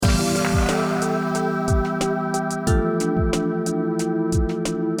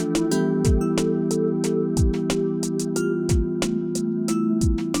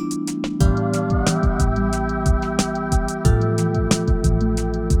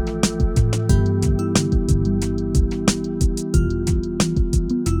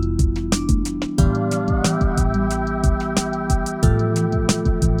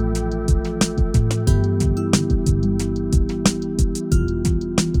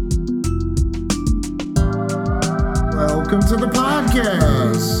Welcome to the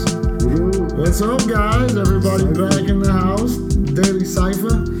podcast. What's up, guys? Everybody back in the house. Daily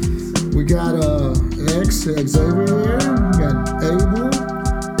Cypher. We got Xavier here. We got Abel.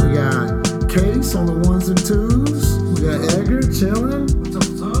 We got Case on the ones and twos. We got Edgar chilling.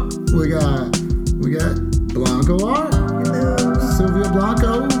 What's up? We got Blanco Art. Hello. Sylvia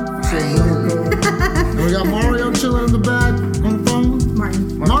Blanco. And we got Mario chilling in the back on the phone.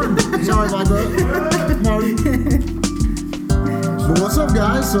 Martin. Sorry about that. Martin. But what's up,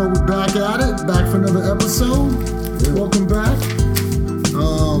 guys? So we're back at it. Back for another episode. Welcome back.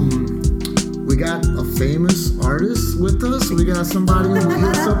 We got a famous artist with us. We got somebody who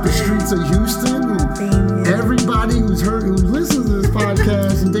hits up the streets of Houston. Everybody who listens to this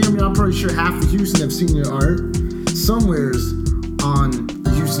podcast, and damn near, I'm pretty sure half of Houston have seen your art somewheres on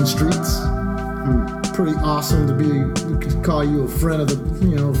the Houston streets. Pretty awesome to be. We could call you a friend of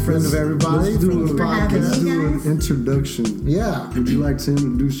friend of everybody. Let's do an introduction. Yeah. Would you like to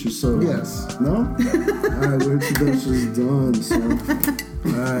introduce yourself? Yes. No? All right, well, introduction is done. So, all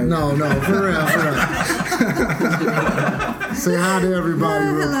right. No, for real. Say hi to everybody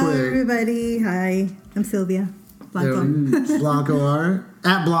real Hello, quick. everybody. Hi, I'm Sylvia. Blanco. Blanco Art.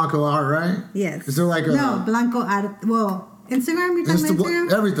 At Blanco Art, right? Yes. Is there like a... No, Blanco Art. Well, Instagram, you're talking about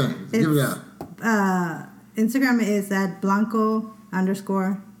Instagram? Everything. Give it that. Instagram is at Blanco_Arte.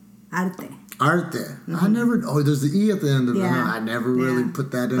 Arte. I never... Oh, there's the E at the end of it. Yeah. I never really put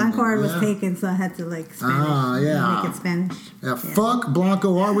that in Blanco there. Art was taken, so I had to Spanish. Yeah. Make it Spanish. Yeah, fuck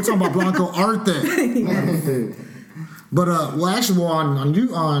Blanco Art. We're talking about Blanco Arte. But, on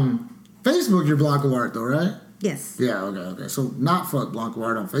Facebook, you're Blanco Art, though, right? Yes. Yeah, okay. So, not fuck Blanco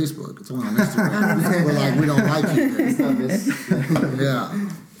Art on Facebook. It's only on Instagram. We're we don't like you. Yeah.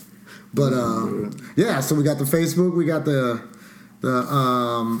 But, so we got the Facebook, we got the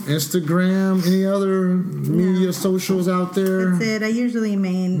Instagram, any other media socials out there? That's it. I usually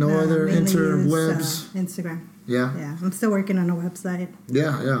No other mainly interwebs? use, Instagram. Yeah? Yeah. I'm still working on a website.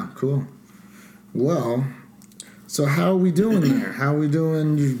 Yeah, cool. Well, so how are we doing there? How are we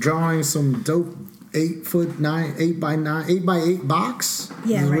doing? You're drawing some dope 8x8 box?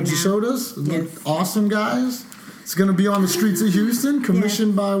 Yeah, Is right what you now. showed us? It Yes. looked awesome, guys. It's going to be on the streets of Houston,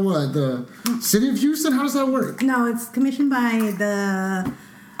 commissioned by what? The city of Houston? How does that work? No, it's commissioned by the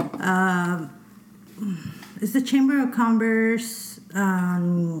it's the Chamber of Commerce.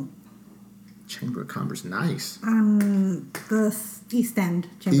 Chamber of Commerce, nice. The East End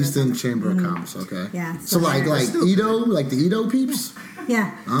Chamber. East End Chamber of Commerce, okay. Yeah. So like Edo, like the Edo peeps?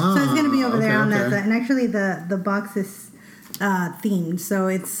 Yeah. So it's gonna be over there on that okay. side. And actually, the box is themed, so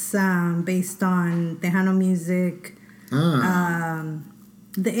it's based on Tejano music, the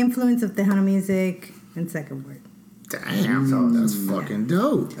influence of Tejano music, and second word. Damn, that's fucking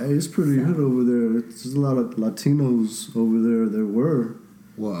dope. Hey, it's pretty good over there. There's a lot of Latinos over there. There were.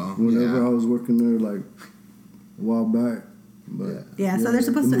 Well, Whenever I was working there, like, a while back. But Yeah. So they're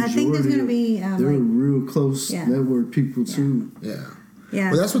supposed to. I think there's gonna be. They're real close network people, too. Yeah.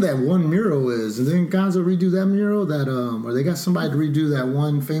 Yeah. Well, that's what that one mural is. And then Gonzo redo that mural. Or they got somebody to redo that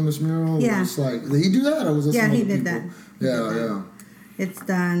one famous mural. Yeah. It's like, did he do that, or was it? Yeah, some he other did people? that. Yeah. It's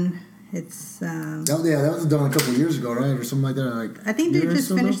done. It's. That was done a couple years ago, right, or something like that. Like I think they just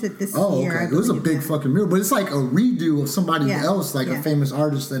finished it this year. Oh, okay. It was a big fucking mural, but it's like a redo of somebody else, like a famous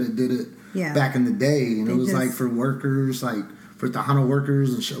artist that had did it back in the day, and it was like for workers, like for Tejano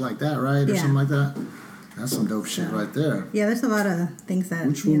workers and shit like that, right, or something like that. That's some dope shit right there. Yeah, there's a lot of things that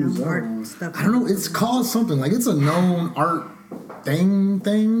Which one is that art one? stuff. I don't know. It's called something like it's a known art thing.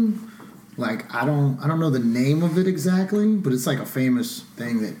 Like I don't know the name of it exactly, but it's like a famous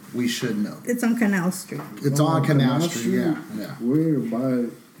thing that we should know. It's on Canal Street. It's on Canal Street. Yeah. Where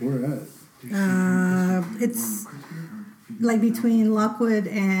at? It's like between Lockwood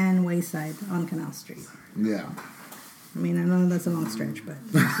and Wayside on Canal Street. Yeah. I mean, I know that's a long stretch, but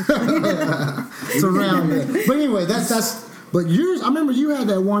It's around there. But anyway, that's. But yours, I remember you had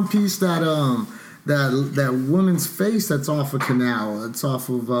that one piece that that woman's face that's off of Canal. It's off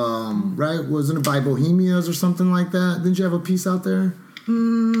of right? Wasn't it by Bohemia's or something like that? Didn't you have a piece out there?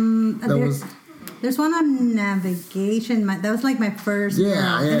 There's one on Navigation. That was like my first.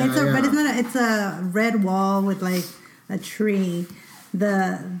 Yeah, one. yeah, And it's yeah. but it's not. It's a red wall with like a tree. Which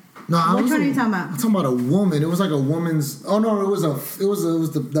one are you talking about? I'm talking about a woman. It was like a woman's. Oh no, it was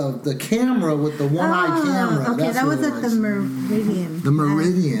the camera with the one-eye camera. Okay, That's that what was it at the Meridian. The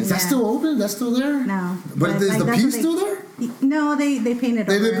Meridian. Is that yeah. still open? That's still there? No. But is the that's piece what still there? No, they painted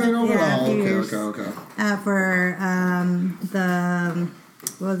over. They did paint over. Yeah, a few Oh, years. okay. For the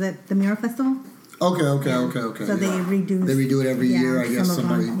what was it? The Mural Festival. Okay. So they redo. They redo it every year. I guess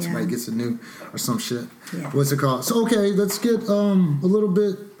somebody gets a new or some shit. Yeah. What's it called? So let's get a little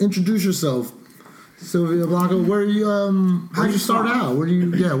bit. Introduce yourself, Sylvia Blanco. Where you how'd you start out? Where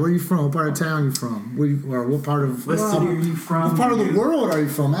are you from? What part of town are you from? What part of what city are you from? What part of the world are you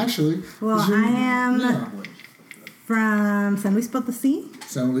from? Actually, well, I am from San Luis Potosí.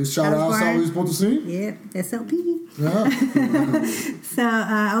 San Luis, shout out San Luis Potosí. Yep, SLP. Yeah. So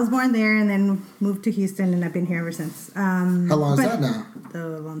I was born there and then moved to Houston, and I've been here ever since. How long is that now?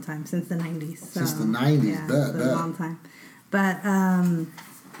 A long time, since the 90s. So, Since the 90s, yeah, a long time. But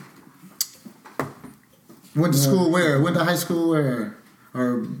went to school where? Went to high school where?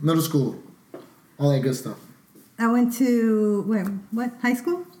 Or middle school? All that good stuff. I went to what high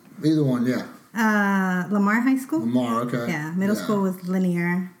school? Either one, yeah. Lamar High School. Lamar, okay. Yeah, middle school was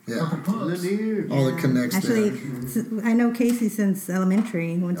Linear. Yeah. Linear. All the connects Actually, there. I know Casey since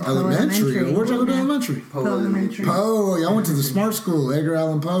elementary. Went to Elementary? Where'd y'all go to elementary? Poe Elementary. Poe. Y'all went to the smart school, Edgar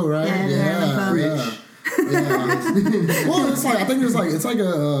Allan Poe, right? Yeah. Well, it's like I think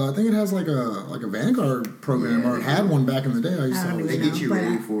it has like a Vanguard program, or it had one back in the day. I used to. They get you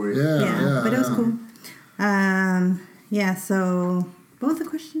ready for it. Yeah, but it was cool. So what was the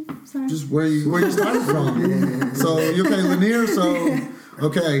question? Sorry. Just where you started from. So Lanier. So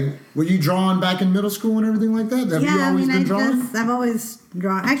were you drawing back in middle school and everything like that? Have you always been drawing? I've always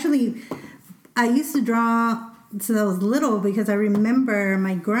drawn. Actually, I used to draw since I was little because I remember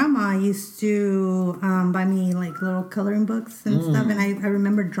my grandma used to buy me like little coloring books and stuff, and I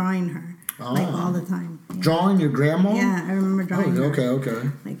remember drawing her like all the time. Yeah. Drawing your grandma? Yeah, I remember drawing her. Okay.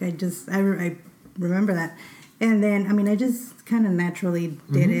 Like I remember that. And then, I just kind of naturally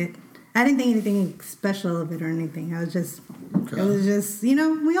did it. I didn't think anything special of it or anything. It was just,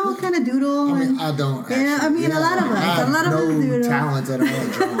 we all kind of doodle. I don't. Actually, a lot of us. A lot of us doodle. Talent at all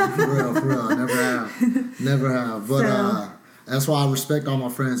drawing. For real. I never have. But that's why I respect all my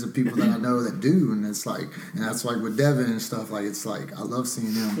friends and people that I know that do. And that's like with Devin and stuff. Like, it's like, I love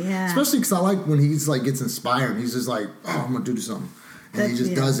seeing him. Yeah. Especially because I like when he's like gets inspired. He's just like, I'm going to do something. And he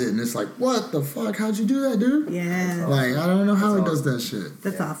just does it, and it's like, what the fuck? How'd you do that, dude? Yeah. Like, I don't know how he does that shit.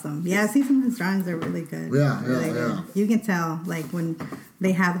 That's awesome. Yeah, I see some of his drawings are really good. Yeah. You can tell, like, when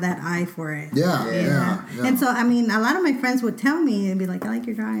they have that eye for it. Yeah. And so, a lot of my friends would tell me and be like, I like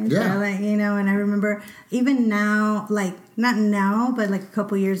your drawings. Yeah. Or like, and I remember even now, like, not now, but like a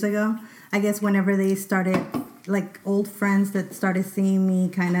couple years ago, I guess whenever they started, like, old friends that started seeing me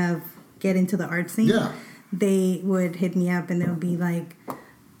kind of get into the art scene. Yeah. They would hit me up and they would be like,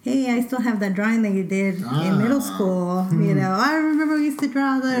 hey, I still have that drawing that you did in middle school. I remember we used to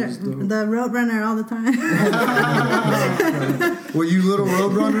draw the Roadrunner all the time. Were you little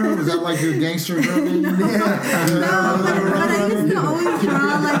Roadrunner? Was that like your gangster drawing? No, but I used to always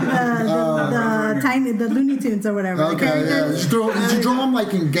draw like the Looney Tunes or whatever. Okay, Did you draw them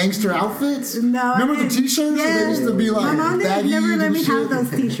like in gangster outfits? No. Remember the t-shirts? Yeah. They used to be like my mom baggy never let me shit. have those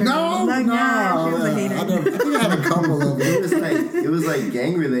t-shirts. No. She was a hater. I think I had a couple of them. It was like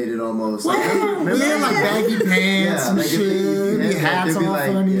gang related almost. Well, Remember? they had like baggy pants and like shit. if Hats off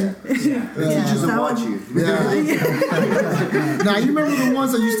funny. The teachers would watch you. Now you remember the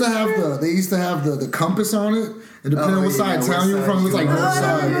ones that used to have the compass on it, and depending on what side of town you're from, it was like north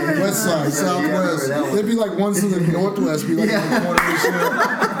side, west side, southwest. There'd be like ones to the northwest, be like in the corner and shit.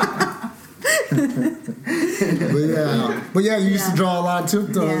 But yeah, you used to draw a lot too,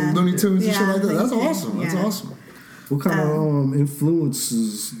 Looney Tunes and shit like that. That's awesome. That's awesome. What kind of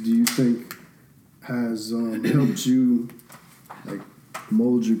influences do you think has helped you like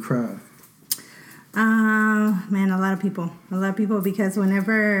mold your craft? Man, a lot of people, because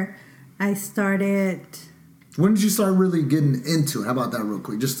whenever I started. When did you start really getting into it? How about that real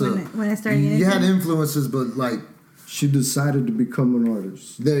quick? Just to, when I started getting you into had it? influences, but like. She decided to become an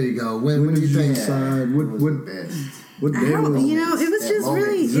artist. There you go. When do you think? Decide? What day was it was just moment.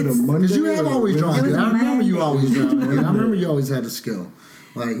 really. Is it a Monday? Because you have always drawn. I remember you always drawing. I remember you always had a skill.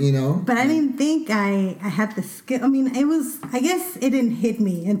 Like, But I didn't think I had the skill. it was, I guess it didn't hit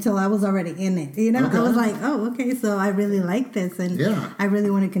me until I was already in it. Okay. I was like, oh, okay, so I really like this and I really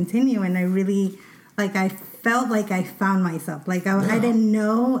want to continue. And I really, I felt like I found myself. I didn't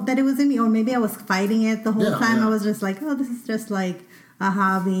know that it was in me, or maybe I was fighting it the whole time. Yeah. I was just like, oh, this is just like a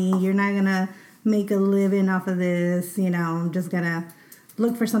hobby. You're not going to make a living off of this. I'm just going to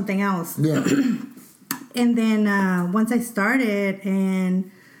look for something else. Yeah. And then once I started,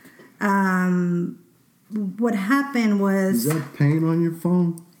 and what happened was... Is that paint on your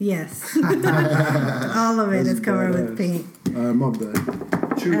phone? Yes. All of it is covered with paint. My bad.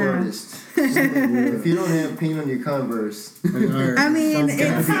 True artist. If you don't have paint on your Converse. I mean,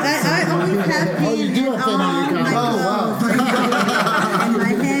 it's, I always have paint. Oh, you do have paint on your Converse. In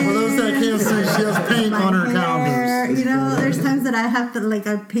my head. For those that can't see, she has paint on her Converse. You know, there's times that I have to, like,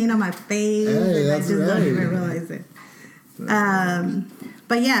 I paint on my face. Hey, and I that's just don't right. even realize it.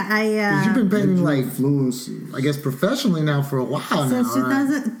 But yeah, 'Cause you've been painting, like, influences. I guess professionally now for a while since now,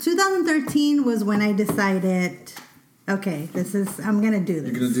 right? 2013 was when I decided, okay, I'm gonna do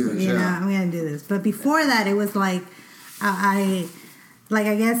this. You're gonna do this, you know, yeah. I'm gonna do this. But before that, it was like, I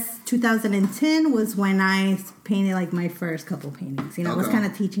guess 2010 was when I painted like my first couple paintings. You know, I was Okay. kind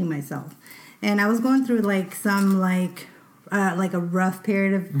of teaching myself, and I was going through like some like a rough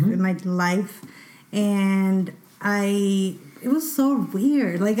period of in my life, and it was so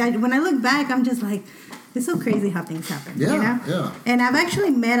weird. Like when I look back, I'm just like, it's so crazy how things happen. Yeah, you know? yeah. And I've actually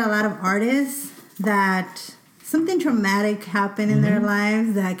met a lot of artists that something traumatic happened in their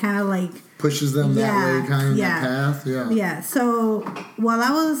lives that kind of like Pushes them that way, kind of that path. Yeah. Yeah. So while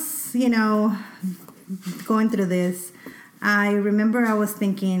I was, you know, going through this, I remember I was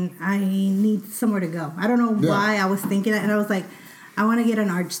thinking, I need somewhere to go. I don't know why I was thinking that. And I was like, I want to get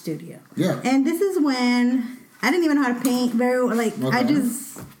an art studio. Yeah. And this is when I didn't even know how to paint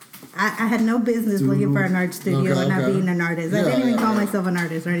I had no business looking for an art studio and not being an artist. I didn't even call myself an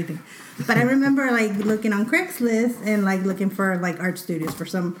artist or anything. But I remember like looking on Craigslist and like looking for like art studios for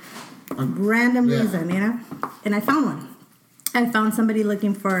some random reason, you know? And I found one. I found somebody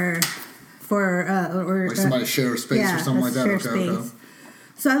looking for Like somebody share a space or something like that. Share Okay. space.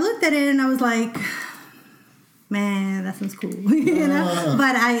 So I looked at it and I was like, man, that sounds cool, you know.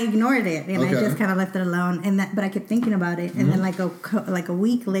 But I ignored it and I just kind of left it alone. But I kept thinking about it, and then like a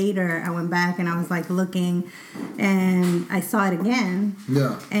week later, I went back and I was like looking, and I saw it again.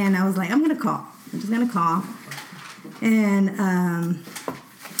 Yeah. And I was like, I'm just gonna call, and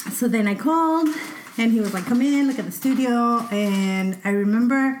so then I called, and he was like, come in, look at the studio, and I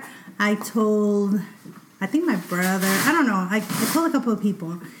remember I told, I think my brother, I don't know, I told a couple of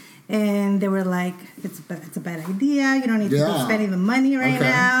people. And they were like, it's a bad idea. You don't need to be spending the money right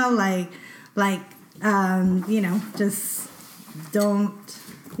now. You know, just don't,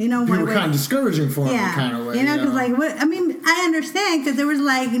 you know. You were kind of discouraging for him, kind of way. You know, because like, I mean, I understand because there was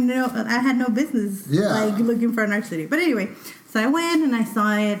like, you know, I had no business like looking for an art studio. But anyway, so I went and I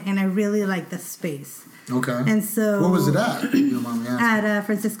saw it and I really liked the space. Okay. And so, where was it at? If you don't mind me asking. At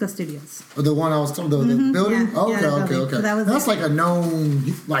Francisco Studios. Oh, the one I was talking about, the building? Yeah. Okay. So that's like a known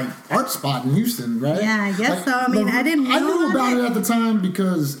like art spot in Houston, right? Yeah, I guess like, so. I mean, I didn't know. I knew about it at the time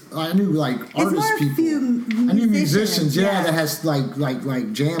because I knew like artist people. I knew musicians, that has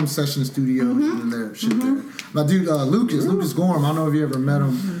like jam session studios and their shit there. My dude Lucas Gorham, I don't know if you ever met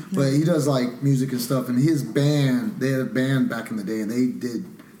him, but he does like music and stuff. And his band, they had a band back in the day, and they did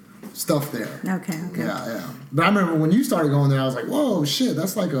stuff there. Okay. Yeah. But I remember when you started going there, I was like, whoa, shit,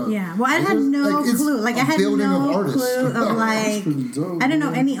 that's like a... Yeah, well, I had no clue. Like, I had no clue of, like... I didn't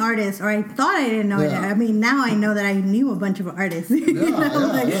know any artists, or I thought I didn't know it. I mean, now I know that I knew a bunch of artists.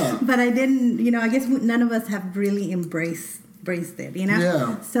 But I didn't, you know, I guess none of us have really embraced it, you know?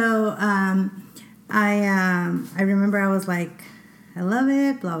 Yeah. So, I remember I was like, I love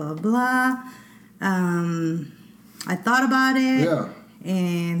it, blah, blah, blah. I thought about it. Yeah.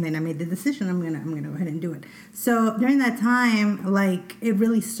 And then I made the decision, I'm gonna go ahead and do it. So during that time, like, it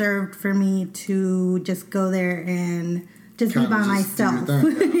really served for me to just go there and just be by myself.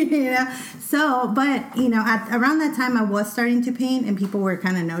 You know? So, but, you know, around that time I was starting to paint and people were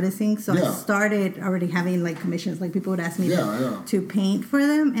kind of noticing. So I started already having like commissions. Like people would ask me to paint for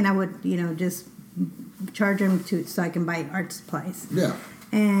them, and I would, you know, just charge them so I can buy art supplies. Yeah.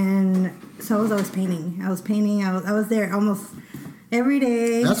 And so I was always painting. I was there almost every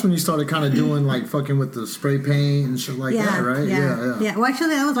day. That's when you started kind of doing like fucking with the spray paint and shit like that, right? Yeah. Well, actually,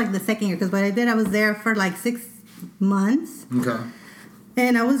 that was like the second year, because what I did, I was there for like 6 months. Okay.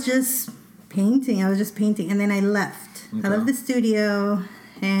 And I was just painting. And then I left. Okay. I left the studio,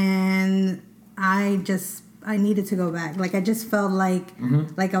 and I needed to go back. Like, I just felt like,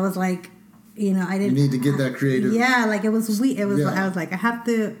 like I was like, you know, I didn't. You need to get that creative. Yeah, like it was weird. It was. I was like, I have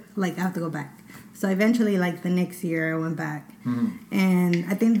to go back. So eventually, like the next year, I went back, and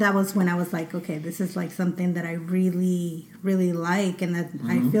I think that was when I was like, okay, this is like something that I really, really like, and that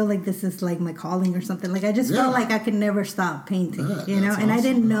I feel like this is like my calling or something. Like I just felt like I could never stop painting, you know. And awesome. I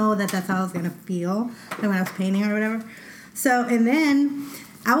didn't know that that's how I was gonna feel when I was painting or whatever. So, and then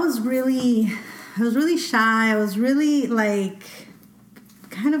I was really shy. I was really like,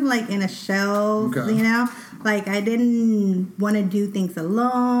 kind of like in a shell, you know. Like, I didn't want to do things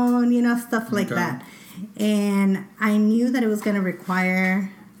alone, you know, stuff like that. And I knew that it was going to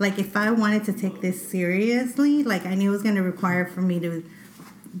require, like, if I wanted to take this seriously, like, I knew it was going to require for me to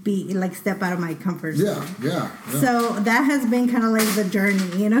be, like, step out of my comfort zone. Yeah. So that has been kind of like the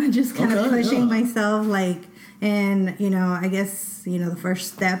journey, just kind of pushing myself, like, and, I guess, the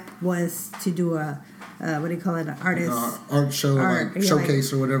first step was to do a, what do you call it, an artist art show, like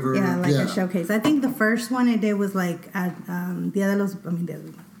showcase, like, or whatever. Yeah, like a showcase. I think the first one I did was like at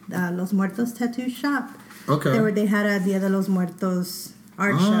Los Muertos tattoo shop. Okay. They had a Dia de los Muertos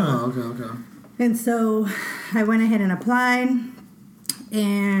art show. Oh, okay. And so I went ahead and applied.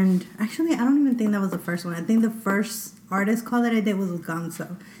 And actually, I don't even think that was the first one. I think the first artist call that I did was with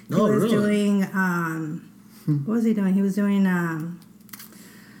Gonzo. He was doing, what was he doing? He was doing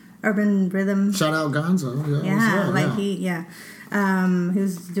urban rhythm. Shout out Gonzo. He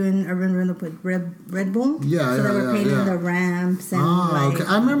was doing urban rhythm with Red Bull. Yeah, so they were painting the ramps and okay.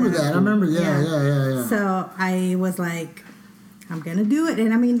 I remember that. Yeah. So I was like, I'm gonna do it,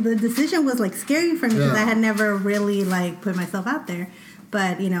 and I mean the decision was like scary for me because I had never really like put myself out there.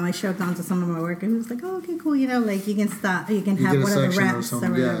 But I showed Gonzo some of my work, and he was like, "Oh, okay, cool. Like you can have one of the ramps or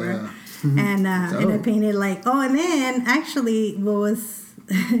whatever." And I painted like and then actually what was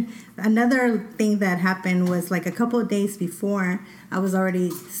another thing that happened was like a couple of days before I was already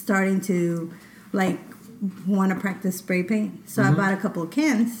starting to like want to practice spray paint, so I bought a couple of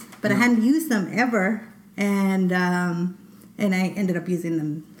cans, but I hadn't used them ever, and I ended up using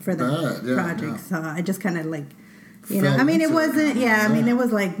them for the project. So I just kind of like I mean it wasn't I mean it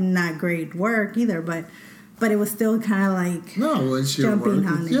was like not great work either, but it was still kind of like it's your jumping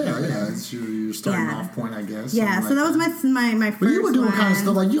work. on it. Yeah, it's your starting off point, I guess. Yeah, so that was my first. But you were doing one. kind of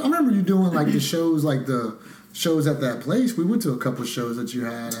stuff like I remember you doing like the shows, like the shows at that place. We went to a couple of shows that you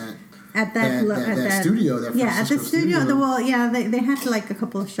had at that studio. That at the studio. They had like a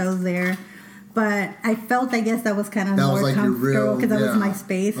couple of shows there. But I felt, I guess, that was kind of more like comfortable because that was my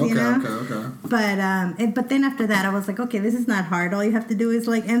space, Okay. But then after that, I was like, okay, this is not hard. All you have to do is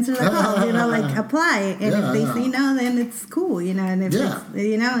like answer the call, like apply. And if they say no, then it's cool, And if it's,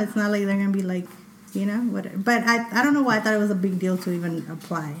 it's not like they're gonna be like, whatever. But I don't know why I thought it was a big deal to even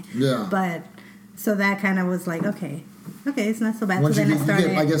apply. Yeah. But so that kind of was like, okay, it's not so bad. Once so then you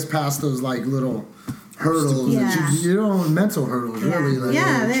get, I guess, past those like little hurdles, that your own mental hurdles, really. Like, you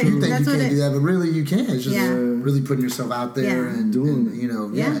think you can't do that, but really you can. It's just really putting yourself out there and doing,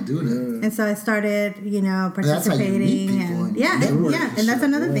 doing it. And so I started, participating. And that's how you meet people and that's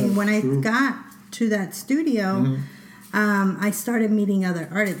another thing. When I got to that studio, I started meeting other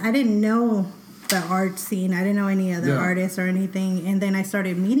artists. I didn't know the art scene. I didn't know any other artists or anything. And then I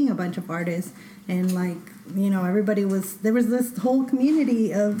started meeting a bunch of artists, and like, everybody there was this whole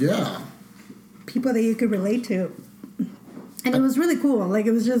community of people that you could relate to, and it was really cool. Like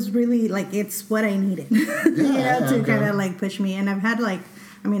it was just really like it's what I needed, to kind of like push me. And I've had I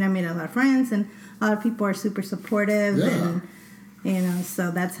made a lot of friends, and a lot of people are super supportive, and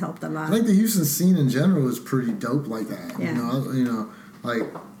so that's helped a lot. I think the Houston scene in general is pretty dope like that. Like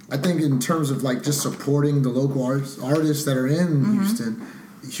I think in terms of like just supporting the local artists that are in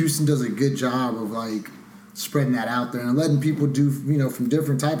Houston does a good job of like spreading that out there and letting people do from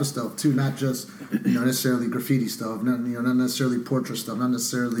different type of stuff too, not just necessarily graffiti stuff, not necessarily portrait stuff, not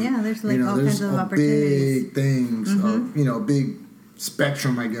necessarily there's like all kinds of opportunities, big things, of, big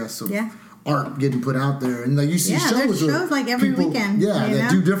spectrum, I guess, of art getting put out there. And like you see there's shows like every weekend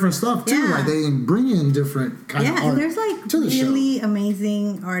that do different stuff too, like they bring in different kind of art. And there's like really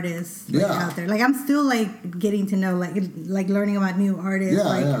amazing artists out there. Like I'm still like getting to know like learning about new artists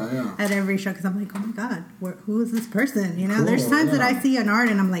at every show, because I'm like, oh my god, who is this person? Cool, there's times that I see an art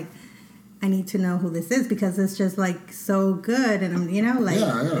and I'm like, I need to know who this is, because it's just like so good, and I'm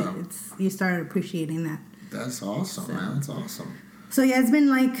it's you start appreciating that. That's awesome, man. That's awesome. So it's been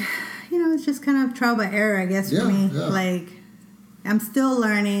like, it's just kind of trial by error, I guess, for me. Yeah. Like, I'm still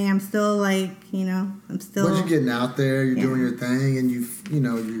learning. I'm still like, I'm still. But you're getting out there. You're doing your thing, and you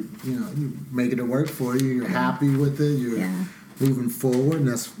making it work for you. You're happy with it. You're moving forward, and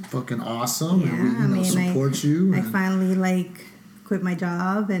that's fucking awesome. Yeah, and we support you. I finally like quit my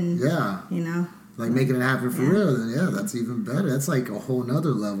job, and like making it happen for real, then that's even better. That's like a whole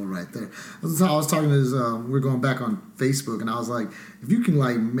nother level right there. That's how I was talking to we're going back on Facebook, and I was like, if you can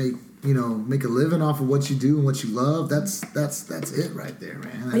like make a living off of what you do and what you love, that's it right there,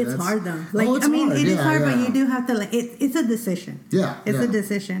 man. It's hard though. Like it's hard. It is hard, but you do have to like it's a decision. It's a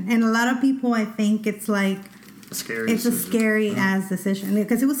decision, and a lot of people, I think it's like it's a scary ass decision,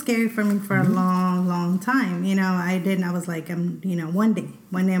 because it was scary for me for a long time. I was like, one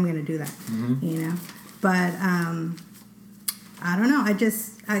day I'm gonna do that. But I don't know.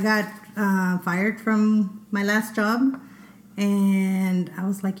 I got fired from my last job, and I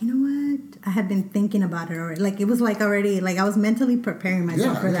was like, you know what? I had been thinking about it already. Like, it was like already, like I was mentally preparing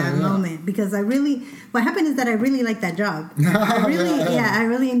myself for that moment, because what happened is that I really liked that job. I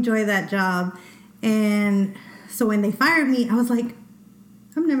really enjoyed that job. And so when they fired me, I was like,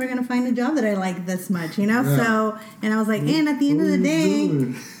 I'm never going to find a job that I like this much, you know? Yeah. So, and I was like, and at the end of the day,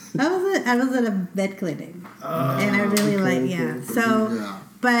 I was at a vet clinic. And I really So,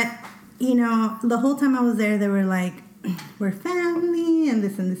 but, you know, the whole time I was there, they were like, we're family and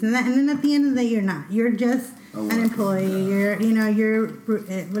this and this and that. And then at the end of the day, you're not. You're just an employee. You're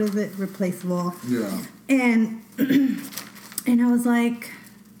what is it? Replaceable. Yeah. And I was like,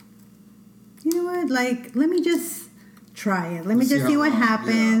 you know what? Like, let me just try it. Let me just see what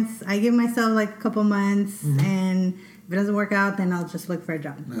happens. I give myself like a couple months, and if it doesn't work out, then I'll just look for a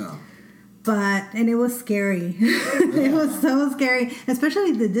job. Yeah. And it was scary. It was so scary,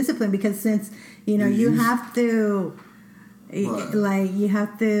 especially the discipline, because since, you know, you have to, like, you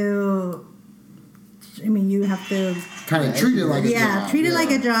have to kind of treat it like a job. Yeah, treat it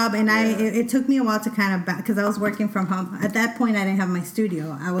like a job. And it took me a while to kind of because I was working from home. At that point, I didn't have my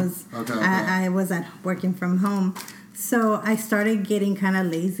studio. I was working from home. So I started getting kind of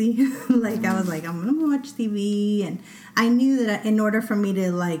lazy. Like, I was like, I'm going to watch TV. And I knew that in order for me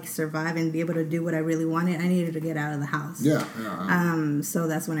to, like, survive and be able to do what I really wanted, I needed to get out of the house. Yeah. So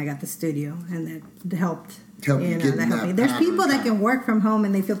that's when I got the studio, and that helped. You get that helped me. that There's pattern people that can work from home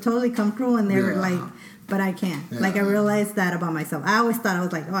and they feel totally comfortable, and they're like, but I can't. Yeah. Like, I realized that about myself. I always thought, I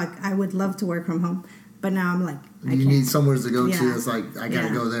was like, oh, I would love to work from home. But now I'm like, I can't. You need somewhere to go to. It's like, I got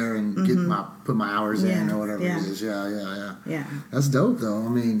to go there and put my hours in or whatever it is. Yeah. That's dope, though. I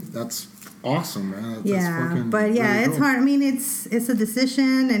mean, that's awesome, man. That's fucking but really it's dope. hard. I mean, it's a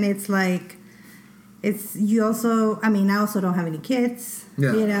decision, and it's like, you also, I mean, I also don't have any kids.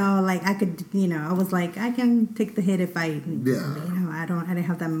 Yeah. You know, like, I could, you know, I was like, I can take the hit if I, you know, I didn't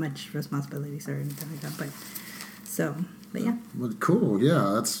have that much responsibilities or anything like that. But yeah. Well, cool.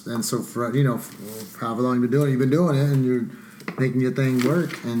 Yeah, and so for, you know, for however long you've been doing it, and you're making your thing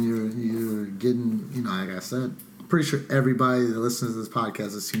work, and you're getting, you know, like I said, I'm pretty sure everybody that listens to this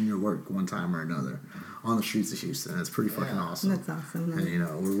podcast has seen your work one time or another on the streets of Houston. It's pretty fucking awesome. That's awesome. And, you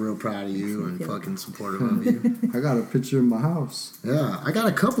know, we're real proud of you and fucking supportive of you. I got a picture in my house. Yeah, I got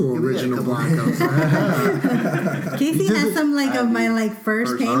a couple original Blancos. Casey has some of my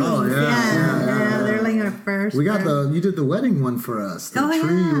first paintings. Oh, yeah. They're like our first. We got you did the wedding one for us. The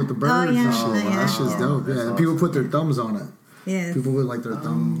tree with the birds and shit. That shit's dope. Yeah, and people put their thumbs on it. Yeah. People put like their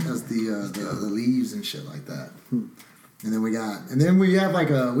thumb as the leaves and shit like that. And then we have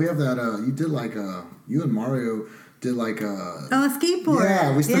you and Mario did like a skateboard.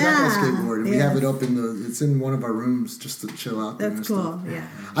 Yeah, we still got that skateboard. We have it up it's in one of our rooms just to chill out there. That's and cool. Stuff. Yeah,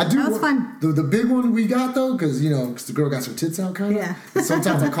 that was fun. The big one we got though, because the girl got her tits out kind of. Yeah. And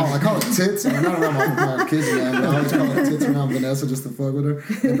sometimes I call it tits. I'm not around my kids, man. But I always call it tits around Vanessa just to fuck with her.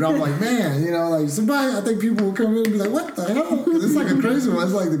 But I'm like, man, like somebody, I think people will come in and be like, what the hell? It's like a crazy one.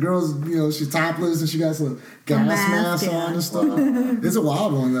 It's like the girl's, she's topless and she got some gas mask on and stuff. It's a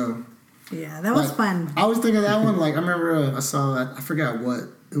wild one though. Yeah, that was fun. I was thinking of that one. Like, I remember I saw, I forgot what,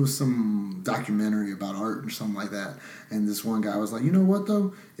 it was some documentary about art or something like that. And this one guy was like, you know what,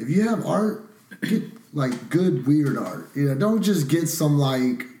 though? If you have art, get, like, good, weird art. Don't just get some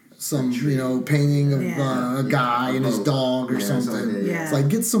painting of a guy and his dog or something. Yeah. It's like,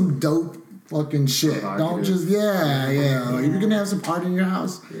 get some dope fucking shit. Don't just, Like, if you're gonna have some art in your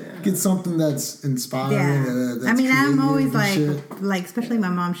house, get something that's inspiring. Yeah. That's I mean, I'm always shit. like, especially my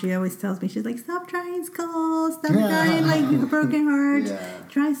mom, she always tells me, she's like, stop trying skulls, stop trying like broken hearts,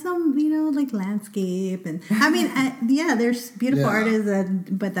 try some, like landscape. And I mean, there's beautiful artists,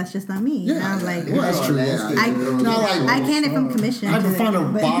 but that's just not me. Like, that's true. I can't if I'm commissioned. I can find a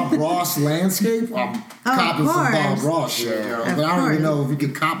Bob Ross landscape. I'm copying some Bob Ross shit, but I don't even know if you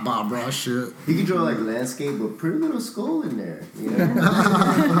can cop Bob Ross shit. You can draw like landscape, but put a little skull in there.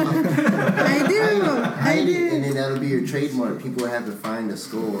 I do. And then that'll be your trademark. People have to find a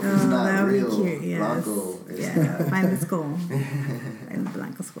skull. If it's not real. Cute, Blanco. Find the skull. Find the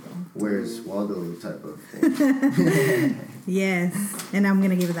Blanco skull. Where's Waldo type of thing. Yes, and I'm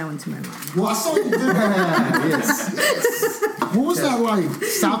gonna give that one to my mom. Well, I saw you did that. Yes. What was that like?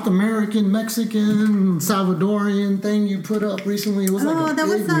 South American, Mexican, Salvadorian thing you put up recently? It was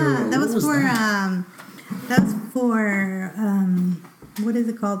what is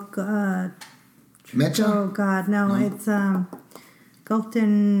it called? Mecha? Oh God, no, it's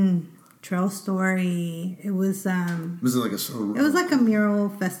Galton. Trail Story. It was Was it like it was like a mural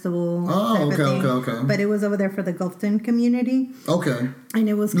festival. Oh, type of thing, okay. But it was over there for the Gulfton community. Okay. And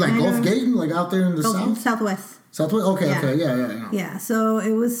it was Like kind Gulf of Gaten, like out there in the Southwest. Southwest? Okay, Yeah. okay, yeah. Yeah, so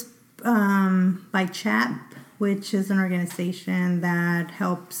it was by CHAP, which is an organization that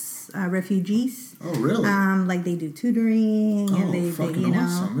helps refugees. Oh, really? Like they do tutoring and they fucking you know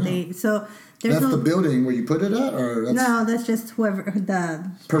awesome, yeah. there's That's the building where you put it at, or that's just whoever the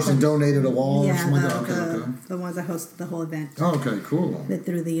person donated a wall or something like that? Okay. the ones that hosted the whole event. Oh, okay, cool. That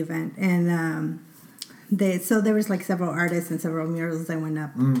through the event and there was like several artists and several murals that went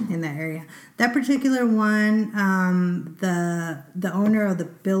up in that area. That particular one, the owner of the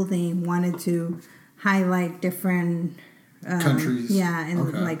building wanted to highlight different countries. Yeah,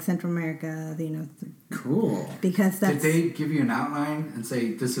 in like Central America, you know. Cool. Because that's. Did they give you an outline and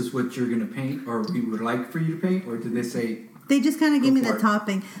say this is what you're gonna paint, or we would like for you to paint, or did they say? They just kind of gave me the for it.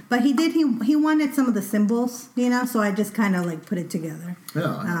 topping, but he wanted some of the symbols, you know. So I just kind of like put it together.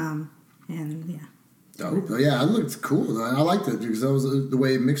 Yeah. And yeah. Dope. Yeah, it looked cool. I liked it because that was the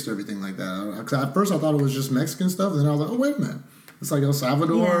way it mixed everything like that. 'Cause at first I thought it was just Mexican stuff, and then I was like, oh wait a minute, it's like El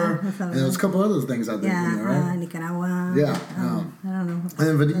Salvador, and there's a couple other things I think in there, right? Nicaragua. Yeah. I don't know.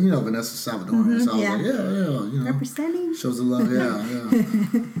 And then, you know, Vanessa's Salvadorian, so I was like, yeah, you know, Representing. shows the love,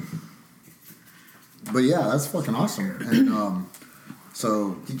 yeah. But yeah, that's fucking awesome. And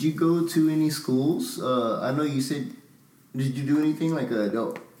so, Did you go to any schools? I know you said. Did you do anything like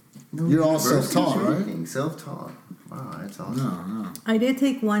no you're all universities self-taught, or right? anything? Self-taught. Wow, that's awesome. No. I did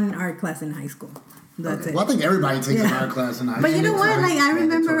take one art class in high school. That's it. Well, I think everybody takes an art class in high school. But you know what? Like I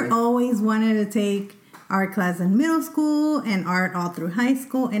remember mandatory. always wanted to take art class in middle school and art all through high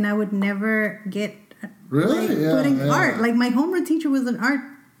school, and I would never get Really? like, putting art. Like my homeroom teacher was an art,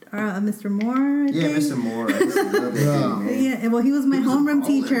 Mr. Moore. I think. Mr. Moore. I used to love that dude, man. Yeah, well, he was my homeroom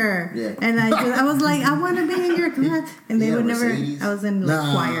teacher, and I was like, I want to be in your class, and they would never. Mercedes? I was in like,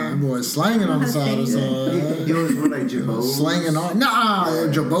 choir. Boy, slanging on the How to side of sing. You always wore like Jabos. slanging on.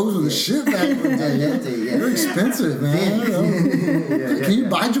 Jabos were the shit back in the day. They're expensive, man. Can you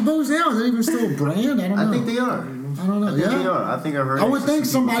buy Jabos now? Is that even still a brand? I don't know. I think they are. I don't know. I think they are. I think I've heard. I would think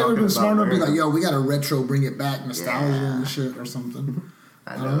somebody would have been smart enough to be like, like, yo, we got a retro, bring it back, nostalgia and shit or something.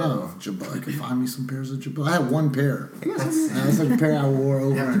 I don't know. Jabot, I could find me some pairs of Jabot. I had one pair. That's like a pair I wore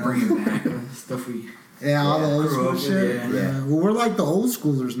over Have to and bring over. it back. Stuff we. Yeah, all the old grew school up with, shit. yeah. Well, we're like the old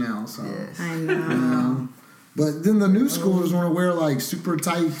schoolers now, so. Yes. I know. But then the new schoolers want to wear like super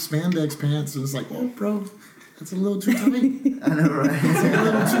tight spandex pants, and it's like, oh, bro, that's a little too tight. I know, right? It's a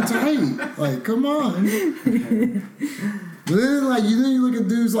little too tight. Like, come on. But then, like, you look at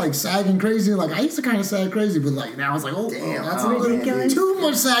dudes like sagging crazy. Like, I used to kind of sag crazy, but like now it's like, oh, Damn, that's oh, a little ridiculous. too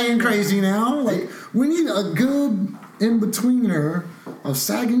much sagging crazy now. Like, we need a good in betweener of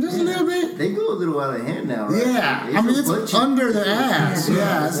sagging just a little bit. They go a little out of hand now, right? Yeah, They I mean just it's put you- under their ass.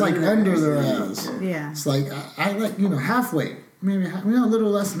 Yeah, it's like under their ass. Yeah. It's like I like halfway, maybe a little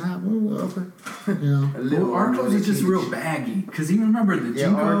less than half, a little upper. A little Well, our clothes are just huge. real baggy. Because even remember the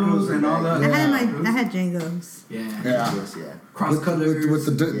Yeah, our clothes Jinkos are and all baggy. that. I had Jangos. Yeah. Yeah. Yes, yeah. Cross colors. With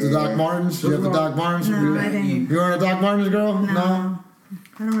the Doc Martens. You have the Doc Martens. No, I didn't. You wearing a Doc Martens, girl? No.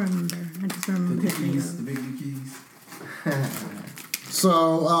 I don't remember. I just the remember the Dickies, the Jangos. big Dickies.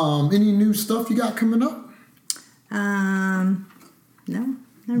 So, any new stuff you got coming up? No.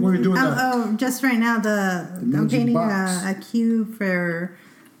 What are you doing now? Oh, just right now, I'm magic painting box. a cube for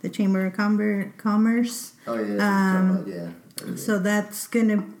the Chamber of Commerce. Oh yeah. That's yeah. So that's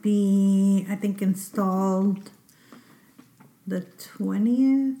gonna be, I think, installed the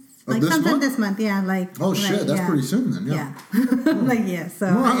 20th. Like this sometime month? this month, yeah. Like Oh shit, like, that's yeah. pretty soon then. Yeah. Yeah. Like yeah. So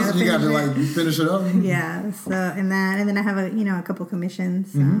I Well, gotta you got to finish it. like finish it up. Yeah. So and then I have a couple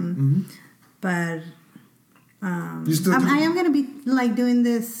commissions. But You still? I am gonna be like doing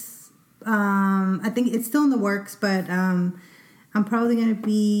this. I think it's still in the works, but I'm probably gonna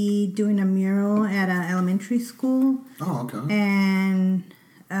be doing a mural at an elementary school, Oh, okay. and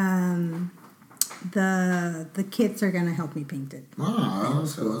the kids are gonna help me paint it. Oh,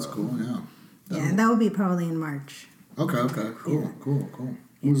 that's cool. That's cool. Yeah. Yeah, and that will be probably in March. Okay. Cool. Yeah. Cool.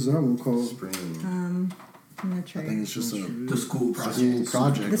 What's that one called? Spring. I'm not sure. I think it's just a The school project. school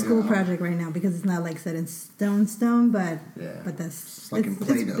project. The school yeah. project right now because it's not like set in stone, but Yeah. but that's It's like in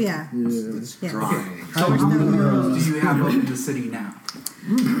Play-Doh. yeah. It's Yeah. drawing. So how many murals do you have up in the city now?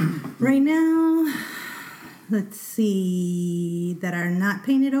 Right now, let's see, that are not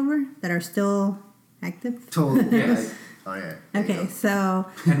painted over, that are still active. Totally. Yes. Oh yeah. Okay, so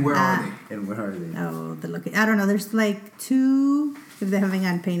And where are they? And where are they? I don't know. There's like two if they haven't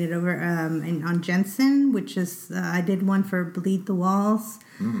gotten painted over. And on Jensen, which is I did one for Bleed the Walls.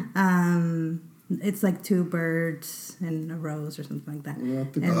 It's like 2 birds and a rose or something like that. Yeah, I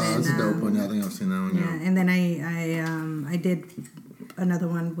think That's a dope one. Yeah, I think I've seen that one. Yeah, and then I did another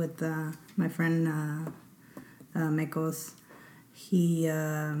one with my friend Mekos. He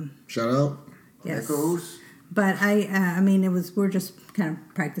Shout out. yes. Echoes. But I mean, we're just kind of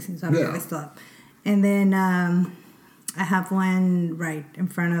practicing, so I'm Yeah. really still up. And then I have one right in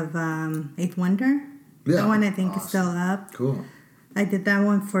front of Eighth Wonder. Yeah. That one I think is still up. Cool. I did that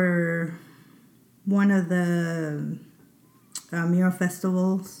one for one of the mural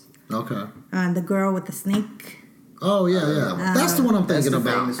festivals. Okay. The girl with the snake. Oh yeah. That's the one I'm That's thinking the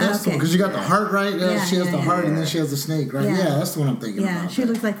about. famous That's the one one. because you got the heart right. Yeah, she has the yeah, heart, yeah. and then she has the snake, right? Yeah. Yeah, that's the one I'm thinking Yeah, about. she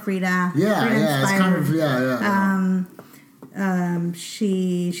looks like Frida. Yeah, Frida yeah. It's kind inspired. of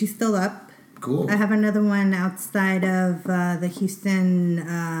yeah. She's still up. Cool. I have another one outside of the Houston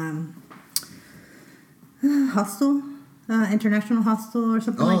hostel, international hostel or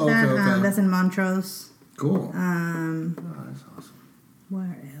something like that. okay. That's in Montrose. Cool. Oh, that's awesome.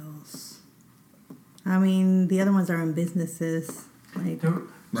 Where else? I mean, the other ones are in businesses. Like,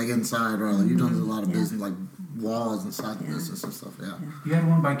 Like inside, rather. You've done a lot of Yeah. business, like walls inside the business and stuff. Yeah. You had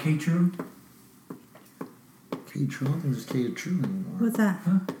one by K. True? K True. I don't think there's K True anymore. what's that? I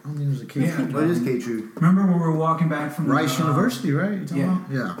don't think there's a K Yeah. True. What is K-True? Remember when we were walking back from Rice University, right? You talking yeah.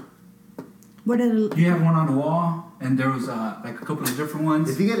 about? Yeah. What did You had one on the wall, and there was like a couple of different ones.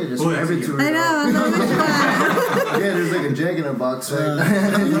 If you get to describe it to her. I know. I know which one. Yeah, there's like a Jack in a Box,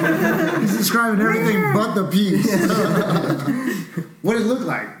 right? He's describing everything but the piece. What did it look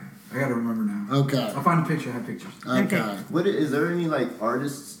like? I gotta remember now. Okay. I'll find a picture. I have pictures. Okay. Is there any like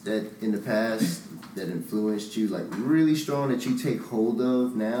artists that in the past that influenced you like really strong that you take hold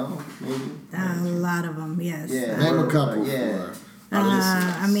of now, maybe? A lot of them, yes. Yeah. Name a couple. Yeah. For our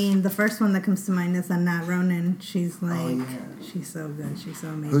listeners. I mean, the first one that comes to mind is Annette Ronan. She's like, yeah. she's so good. She's so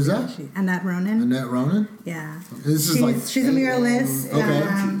amazing. Who's that? Annette Ronan. Annette Ronan? Yeah. This is like. She's a muralist.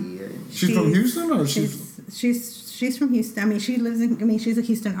 Okay. She's from Houston or She's from Houston. I mean, she's a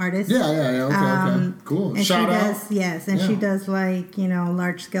Houston artist. Yeah. Okay. Cool. And Shout she out. does, yes, and she does like,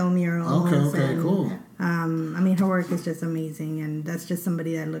 large scale murals. Okay, and, cool. I mean, her work is just amazing, and that's just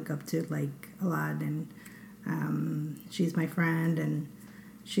somebody that I look up to like a lot. And she's my friend, and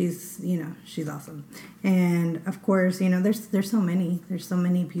she's awesome. And of course, there's so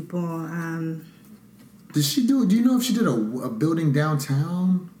many people. Did she do you know if she did a building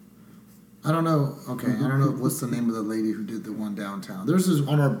downtown? I don't know. Okay, I don't know what's the name of the lady who did the one downtown. There's this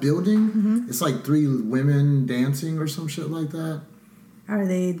on our building. It's like 3 women dancing or some shit like that. Are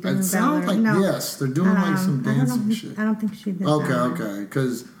they doing It sounds like no. yes, they're doing like some dancing shit. I don't think she did. Okay.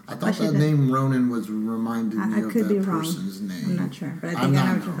 Because I thought she that did. name Ronan was reminding me I of could that be wrong. person's name. I'm not sure, but I I'm think I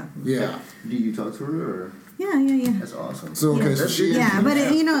not know what you're know. talking Yeah. Do you talk to her or? Yeah. That's awesome. So okay, so That's she. good. Yeah, but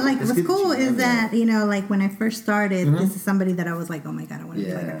Yeah. like It's what's good cool that you is have that like when I first started, this is somebody that I was like, oh my god, I want to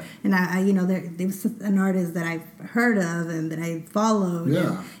be like her. And I there was an artist that I've heard of and that I followed.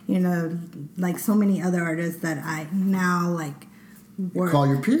 Yeah. And, like so many other artists that I now like work. Call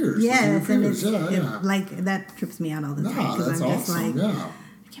your peers. Yes, Your and peers. it, like that trips me out all the time Nah, because that's I'm just awesome. like, Yeah.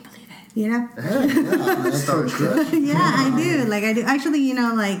 I can't believe it. You know. That's so Starstruck. Yeah, I do. Like I do. Actually,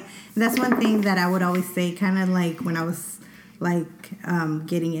 like that's one thing that I would always say. Kind of like when I was like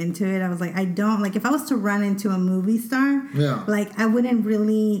getting into it, I was like, I don't like if I was to run into a movie star. Yeah. Like I wouldn't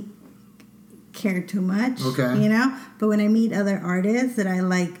really care too much. Okay. But when I meet other artists that I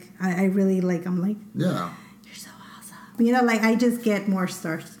like, I really like. I'm like, Yeah. you're so awesome. Like I just get more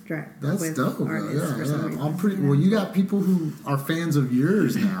starstruck. That's with dope. Though. artists for some Yeah. reason, I'm pretty. Well, you got people who are fans of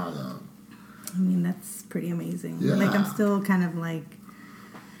yours now, though. I mean, that's pretty amazing. Yeah. Like, I'm still kind of like...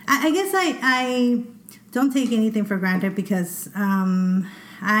 I guess I don't take anything for granted because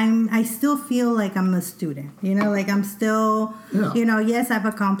I still feel like I'm a student. Like, I'm still... Yeah. Yes, I've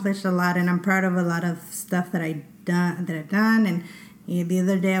accomplished a lot, and I'm proud of a lot of stuff that I've done. And the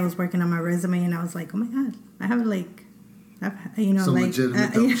other day, I was working on my resume, and I was like, oh, my God, I have, like... Some like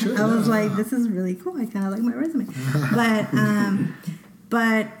legitimate dope shit. I was Yeah. like, this is really cool. I kind of like my resume.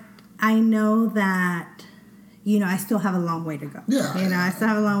 But I know that, I still have a long way to go. Yeah. I still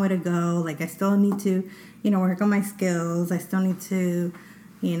have a long way to go. Like, I still need to, work on my skills. I still need to,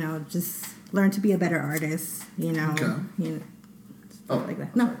 just learn to be a better artist, Okay. Stuff like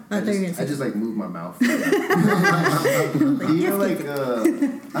that. No, I thought you were gonna just, say I just like move my mouth. like,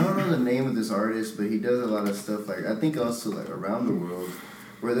 I don't know the name of this artist, but he does a lot of stuff like I think also like around the world,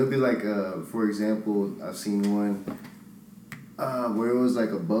 where there'll be like for example, I've seen one. where it was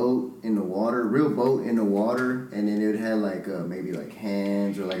like a boat in the water, real boat in the water, and then it had like maybe like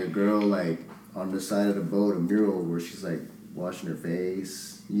hands or like a girl like on the side of the boat, a mural where she's like washing her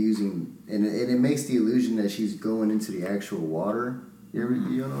face, and it makes the illusion that she's going into the actual water. You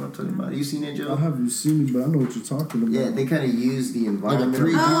don't know what I'm talking about? You seen it, Joe? I haven't seen it, but I know what you're talking about. Yeah, they kind of use the environment. Like a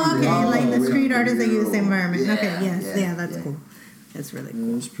 3D. Oh, okay, like the street artists that use the mural. environment. Yeah, Okay, yes, yeah, that's cool. That's really cool.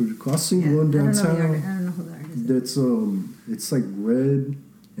 Yeah, it's pretty cool. I seen Yeah. one I don't downtown. know who the artist is. That's it's like red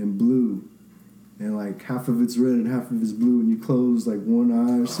and blue, and like half of it's red and half of it's blue, and you close like one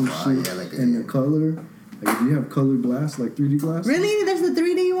eye or some shit, yeah, like and the color. Like if you have colored glass, like 3D glass. Really? There's a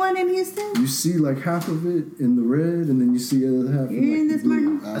 3D one in Houston? You see like half of it in the red, and then you see the other half. You're in this,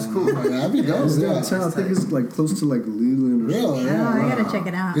 Martin? That's cool. Yeah, that'd be dope. It's Yeah. downtown. I think it's like close to like Leland or Really? something. Yeah. Oh, I gotta check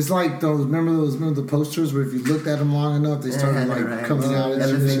it out. It's like remember the posters where if you looked at them long enough, they started like coming out. And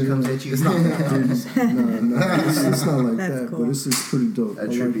Everything shit. comes at you. It's not that. No, it's not like That's that. cool. But it's pretty dope. A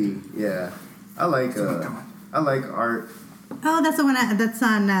trippy, yeah. I like art. Oh, that's the one that's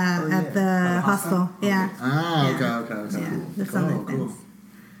on at the hostel. Yeah. Ah, Yeah. okay. Yeah, that's on the fence.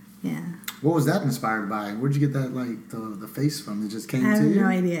 Yeah. What was that inspired by? Where'd you get that like the face from? It just came I have to you? no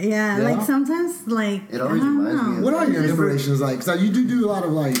idea. Yeah, Yeah? like sometimes like It always I don't reminds me know. of- What are your Just- inspirations like? Because you do a lot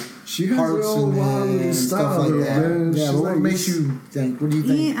of like She has her hearts own wild and little stuff style, like though, that. man. Yeah, She's what like makes this- you think? What do you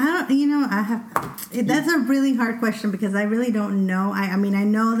think? Yeah, I don't. You know, that's a really hard question because I really don't know. I mean, I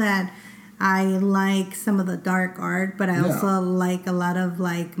know that I like some of the dark art, but I Yeah. also like a lot of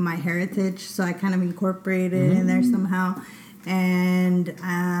like my heritage, so I kind of incorporate it in there somehow. And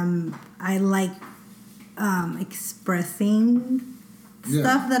I like expressing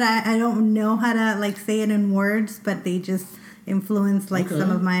stuff that I don't know how to like say it in words, but they just influence like Okay. some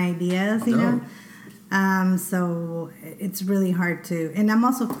of my ideas, you Dope. know. So it's really hard to, and I'm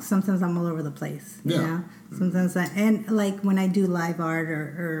also sometimes I'm all over the place, you Yeah. know. Sometimes and like when I do live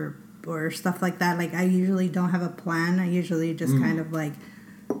art or stuff like that, like I usually don't have a plan. I usually just kind of like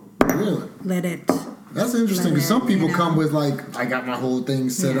Really? let it. That's interesting because some people come with like, I got my whole thing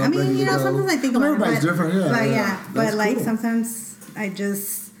set Yeah. up. I mean, ready you to know, go. sometimes I think I mean, about everybody's it, different. Yeah, but That's but like cool. sometimes I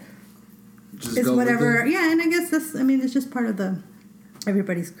just Just it's go with whatever. it. Yeah, and I guess it's just part of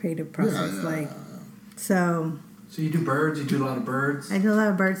everybody's creative process. yeah. Like so. So you do birds. You do a lot of birds. I do a lot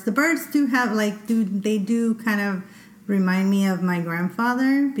of birds. The birds do have they do kind of remind me of my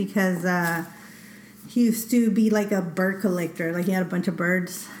grandfather because he used to be like a bird collector. Like he had a bunch of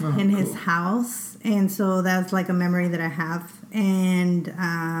birds in his house, and so that's like a memory that I have. And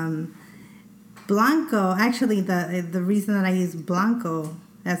Blanco, actually, the reason that I use Blanco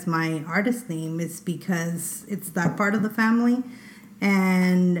as my artist name is because it's that part of the family,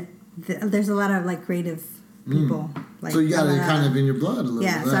 and there's a lot of like creative people. Like, So you got it kind of in your blood a little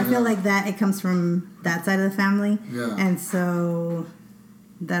yeah, bit. so I feel like that it comes from that side of the family. Yeah. And so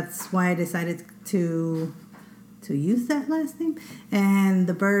that's why I decided to use that last name. And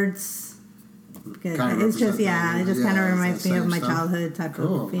the birds, Kinda it's just, represent that, it just yeah, kind of it's reminds that me of same my stuff. childhood type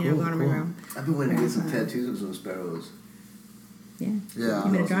Cool, of, going cool. around. I've been wanting to get some tattoos of some sparrows. Yeah. Yeah.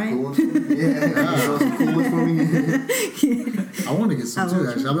 You want me to Some try cool it? ones for me? Yeah, some cool ones for me. I want to get some Oh, too. okay.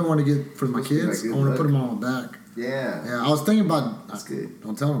 Actually, I've been wanting to get for my Supposed to be kids. like I want to good put them on my back. Yeah. Yeah, I was thinking about. That's good.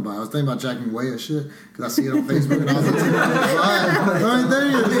 Don't tell them about it. I was thinking about jacking away at shit because I see it on Facebook and I was like,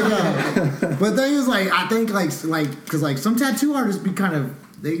 but the thing is, like, I think because like some tattoo artists be kind of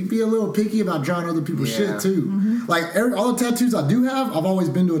they be a little picky about drawing other people's Yeah. shit too. Like all the tattoos I do have, I've always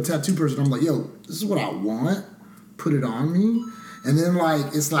been to a tattoo person. I'm like, yo, this is what I want. Put it on me. And then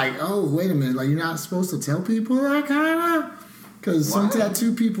like it's like, oh wait a minute, like you're not supposed to tell people that kind of. Because some Why?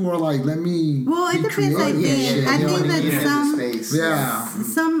 tattoo people are like, let me. Well, it be depends, I creative and think. shit, I you know think what that mean? some- space. Yeah.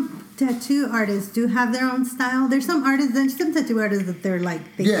 Some tattoo artists do have their own style. There's some tattoo artists that they're like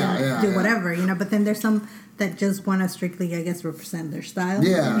they Yeah, can yeah, do yeah. whatever, you know. But then there's some that just want to strictly, I guess, represent their style.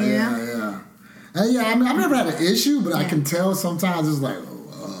 Yeah, you know? yeah. And yeah, I mean, I've never had an issue, but I Yeah. can tell sometimes it's like,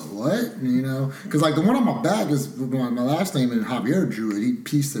 what? You know? Because, like, the one on my back is my last name, and Javier drew it. He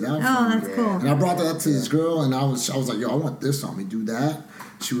pieced it out Oh, for me. that's cool. And I brought that up to this girl, and I was like, yo, I want this on me. Do that.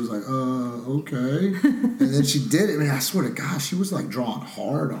 She was like, okay. And then she did it. Man, I swear to God, she was like drawing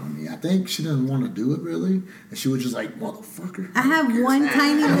hard on me. I think she didn't want to do it really. And she was just like, motherfucker. I have one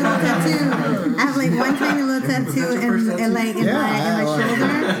tiny little tattoo. I have like one tiny little tattoo in my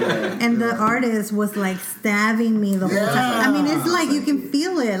shoulder, and the artist was like stabbing me the whole time. I mean, it's like you can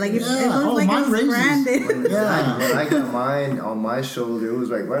feel it. Like it Yeah. looks Oh, like mine it was raises. branded. Yeah. When I got mine on my shoulder, it was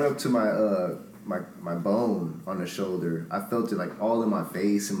like right up to my my bone on the shoulder. I felt it like all in my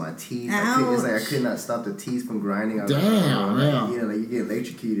face and my teeth. It's like I could not stop the teeth from grinding. I was Damn, like, you know, like you get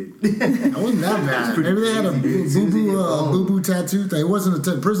electrocuted. It wasn't that bad. Maybe they had a boo-boo tattoo thing. It wasn't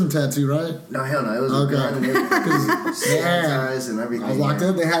a prison tattoo, right? No, hell no. It was a gun and everything. Sanitized and everything. I was locked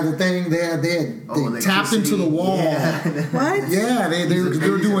up. They had the thing. They tapped into the wall. Yeah. What? Yeah, they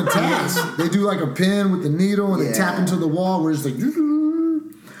were doing tasks. They do like a pin with the needle and they tap into the wall where it's like.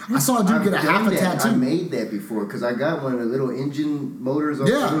 I saw a dude get a half a tattoo. I made that before because I got one of the little engine motors on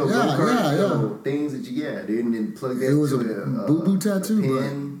the little go-kart, little things that you dude, and then plug that. It was a boo-boo tattoo, tattoo, but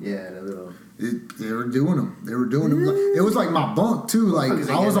the little. They were doing them. It was like my bunk too. Like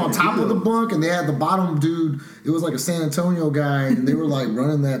I was on top of the bunk, and they had the bottom dude. It was like a San Antonio guy, and they were like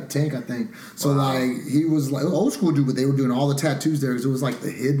running that tank, I think. So like he was like old school dude, but they were doing all the tattoos there because it was like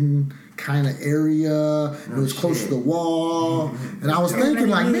the hidden kind of area. And it was close to the wall, and I was thinking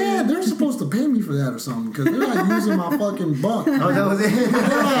like, man, they're supposed to pay me for that or something because they're like using my fucking bunk. Oh, that was it.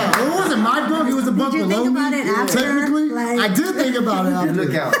 Yeah, it wasn't my bunk. It was the bunk Did you below think me. about it after? Technically, Like... I did think about it after.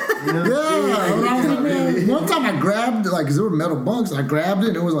 Look out. You know? Yeah, I was like, man, one time I grabbed like because there were metal bunks, and I grabbed it,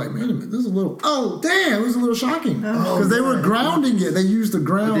 and it was like, man, a minute, this is a little. Oh, damn, it was a little shocking because they were grounding it. They used the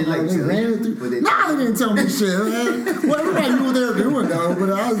ground. They ran it through. Nah, they didn't tell me shit. Man. Well, everybody knew what they were doing though, but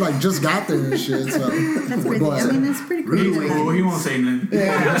I was like just got there and shit. So that's pretty. I mean, that's pretty cool. He won't say nothing.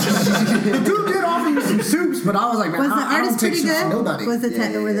 Yeah. The dude did offer me some soups, but I was like, man, was the I don't artist take pretty soups good? from nobody. Was the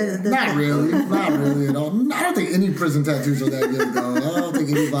not really at all. I don't think any prison tattoos are that good though. I don't think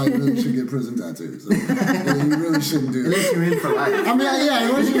anybody really should get prison tattoos. So, yeah, you really shouldn't do it. Unless you're in for life. I mean,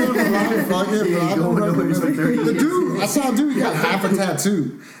 unless you're in for life, fuck it. But I don't recommend the dude. I saw a dude. He got half a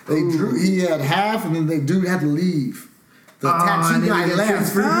tattoo. He had half, and then the dude had to leave. The tattoo guy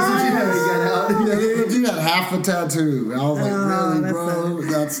left. The dude had half a tattoo. I was like, really, bro?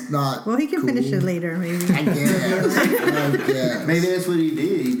 That's not. Well, he can finish it later, maybe. I guess. Maybe that's what he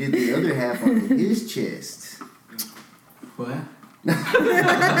did. He did the other half on his chest. What? Like,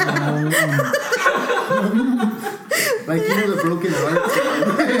 you know, the broken heart.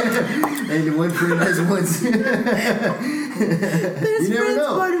 And the one friend has one. You never know.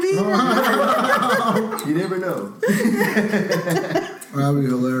 You never know. That'd be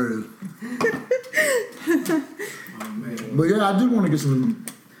hilarious. But yeah, I did want to get some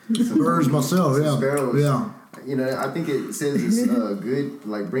birds myself. Yeah, sparrows. Yeah. You know, I think it says it's good,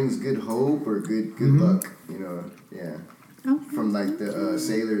 like brings good hope or good luck. You know, yeah. Okay. From like the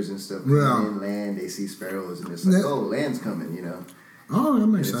sailors and stuff coming in land, they see sparrows and it's like, oh, land's coming. You know. Oh, that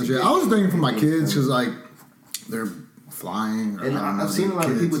makes sense. Yeah, I was thinking for my kids because like they're flying. And I've seen a lot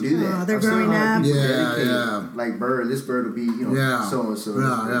of people do that. Oh, they're growing up. Yeah. Like this bird will be, so and so.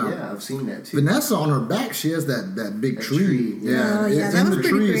 Yeah, I've seen that too. Vanessa on her back, she has that big tree. Yeah, that in was the pretty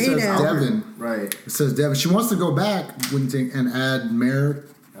tree creative. it says Devin. Right. It says Devin. She wants to go back and add Merrick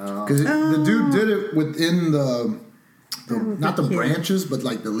because the dude did it within the not the branches, but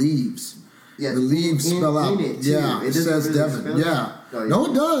like the leaves. Yeah, the leaves spell out. It says really Devin. Yeah. Oh, yeah. No,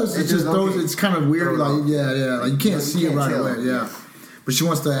 it does. It just throws. It's kind of weird. Like like you can't see it right away. Yeah. But she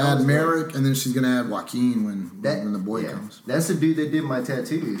wants to add Merrick, and then she's gonna add Joaquin when the boy comes. That's the dude that did my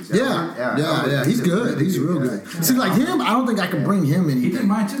tattoos. Yeah. He's good. He's real good. See, like him, I don't think I can bring him anything. He did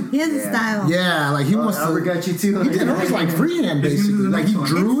mine too. He has a style. Yeah, like he wants to. Albert got you too. He did hers like freehand, basically. Like he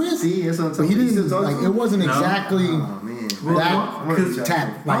drew it. See, that's what I'm but he didn't. Like it wasn't exactly. That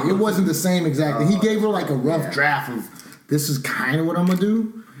tap, like it wasn't the same exactly. He gave her like a rough draft of this is kind of what I'm gonna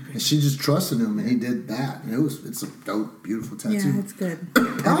do, and she just trusted him, and he did that. And it's a dope, beautiful tattoo. Yeah, it's good.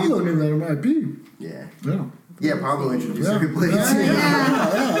 Pablo knew that it might be. Yeah. Pablo introduced everybody.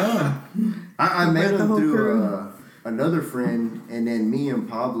 I met him through another friend, and then me and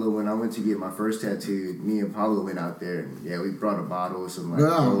Pablo, when I went to get my first tattoo, me and Pablo went out there, and we brought a bottle of some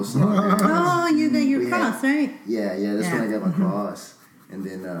coleslaw. Oh, you got your cross, right? Yeah, that's when I got my cross. And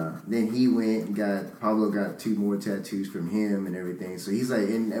then he went and Pablo got 2 more tattoos from him and everything. So he's like,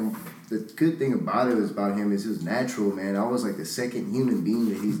 and the good thing about it about him is his natural, man. I was like the second human being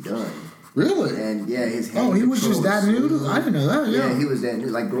that he's done. Really? And his hand. Oh, he was just that new? I didn't know that. Yeah, he was that new.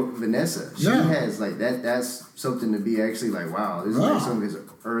 Like Vanessa, she has like that. That's something to be actually like, wow, this is like some of his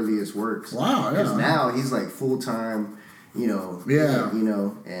earliest works. Wow, because now he's like full time. And he's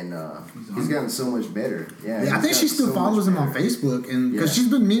gotten so much better. I think she still follows him on Facebook, and because she's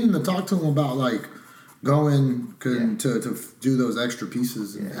been meaning to talk to him about like going to do those extra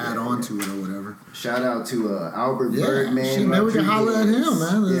pieces and add on to it or whatever. Shout out to Albert Birdman. Maybe we can holler at him,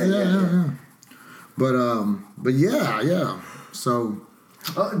 man. But yeah. So,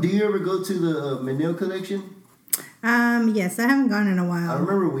 do you ever go to the Manil collection? Yes, I haven't gone in a while. I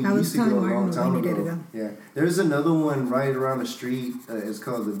remember we used to go a long time we did ago. Yeah, there's another one right around the street. It's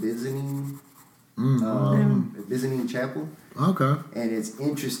called the Byzantine Chapel. Okay. And it's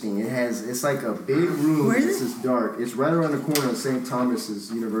interesting. It's like a big room. Where is It's just dark. It's right around the corner of St.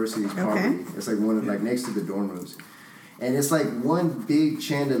 Thomas's University's property. Okay. It's like one of, like next to the dorm rooms. And it's like one big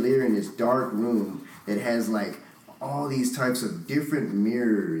chandelier in this dark room that has like all these types of different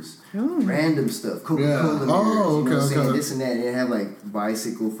mirrors, random stuff, Coca-Cola mirrors, you know, saying this and that, and it have like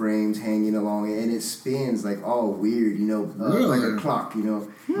bicycle frames hanging along it, and it spins like all weird, you know, like a clock, you know.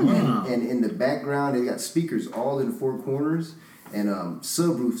 And in the background, they got speakers all in the four corners, and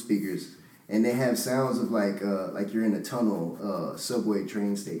subroof speakers, and they have sounds of like you're in a tunnel, subway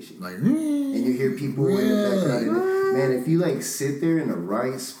train station, like, and you hear people in the background. And, man, if you like sit there in the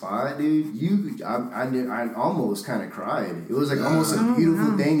right spot, dude, I almost kind of cried. It was like almost a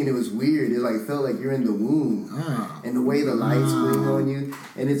beautiful thing, and it was weird. It like felt like you're in the womb, and the way the lights bling on you,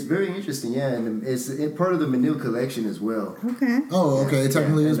 and it's very interesting. Yeah, and it's part of the Manil collection as well. Okay. Oh, okay. It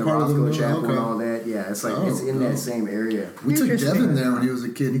technically is part of the Roscoe Chapel okay. and all that. Yeah, it's like it's in that same area. We took Devin there when he was a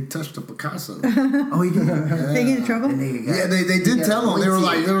kid. He touched a Picasso. Oh, he did. They get in trouble? They did tell him. They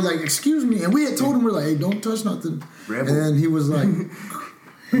were like, excuse me, and we had told him, we're like, hey, don't touch nothing. Rebel. And then he was like,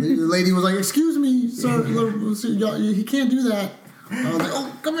 the lady was like, excuse me, sir, he can't do that. I was like,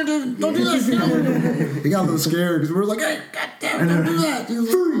 oh, come here, dude, don't do that. He got a little scared because we were like, hey, goddamn, don't do that. He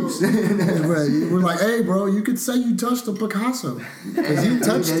was like, we're like, hey, bro, you could say you touched a Picasso because he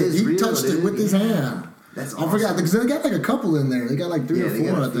touched it. He touched it with his hand. That's awesome. I forgot because they got like a couple in there. They got like 3 or 4,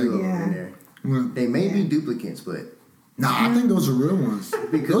 I think. In there. They may be duplicates, but nah, I think those are real ones.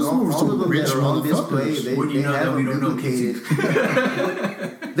 Because those all of them that are on display, they have them duplicated.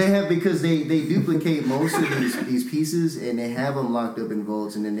 They have, because they duplicate most of these pieces, and they have them locked up in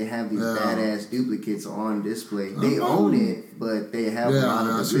vaults, and then they have these badass duplicates on display. They own it, but they have a lot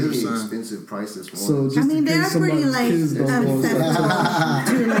of the really expensive priceless ones. So I mean, they're pretty like to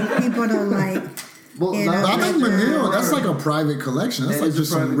like people to like. Well, I think Manil, that's like a private collection. That's like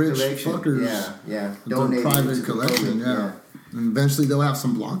just some rich collection. fuckers. Yeah. Donate private collection, yeah. And eventually they'll have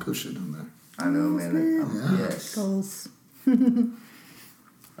some Blanco shit in there. I know, man. Yes. Goals.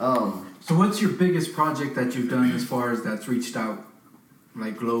 So what's your biggest project that you've done as far as that's reached out,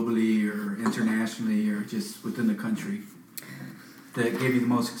 like globally or internationally or just within the country, that gave you the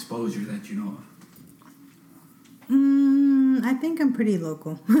most exposure that you know of? I think I'm pretty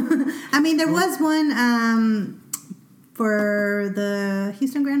local. I mean, there was one for the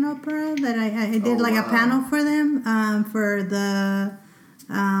Houston Grand Opera that I did a panel for them for the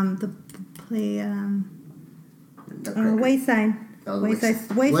play Wayside. Wayside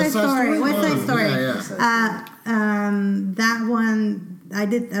Story. That one I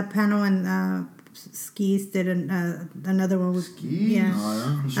did a panel, and Skis did another one with Skis.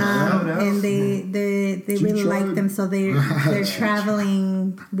 And they really liked them, so they're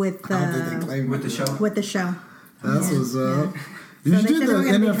traveling with the show. That's what's up. You did the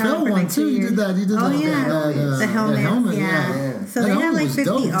NFL one too. You did that. You did the helmet. Yeah. So they had like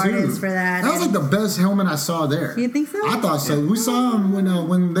 50 artists for that. That was like the best helmet I saw there. You think so? I thought so. We saw them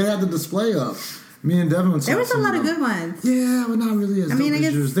when they had the display up. Me and Devin went. There was a lot of good ones. Yeah, but not really as dope as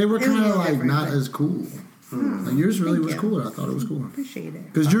yours. They were kind of like not as cool. Like yours really was cooler. I thought it was cooler. Appreciate it.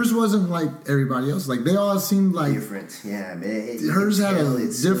 Because yours wasn't like everybody else. Like they all seemed like different. Yeah, man. Hers had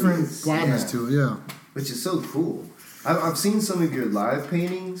a different flatness to it. Yeah, which is so cool. I've seen some of your live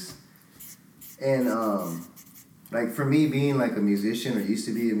paintings, and like for me being like a musician, or used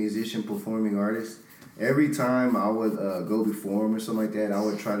to be a musician, performing artist, every time I would go perform or something like that, I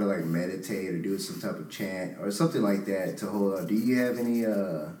would try to like meditate or do some type of chant or something like that to hold on. Do you have any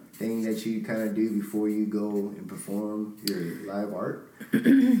thing that you kind of do before you go and perform your live art?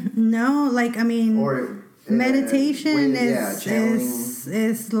 No, like I mean, or meditation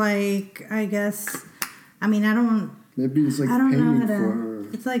is like, I guess. I mean, I don't. Maybe it's like I don't painting know how to. for her.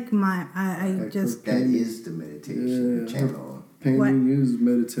 It's like I just. That is the meditation channel. Painting is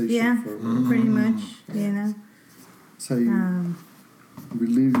meditation for her. Pretty much. You know. That's how you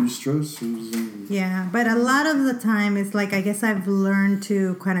relieve your stresses. Yeah, but a lot of the time it's like, I guess I've learned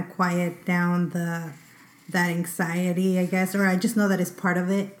to kind of quiet down that anxiety, I guess, or I just know that it's part of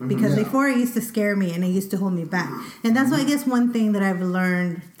it, because before it used to scare me and it used to hold me back. And that's why I guess one thing that I've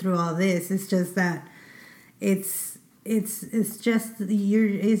learned through all this is just that it's just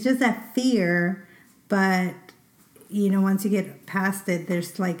that fear, but you know, once you get past it,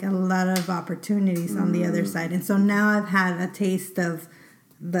 there's like a lot of opportunities on the other side. And so now I've had a taste of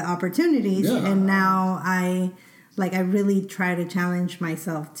the opportunities, and now I like I really try to challenge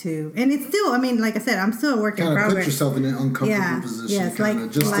myself to, and it's still, I mean, like I said, I'm still a work in Kind of progress. put yourself in an uncomfortable position. Yes, Kinda,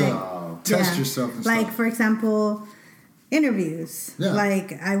 like, just like, to test yourself and like stuff. for example, interviews. Yeah.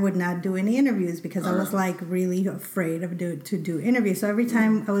 Like I would not do any interviews because I was like really afraid of to do interviews. So every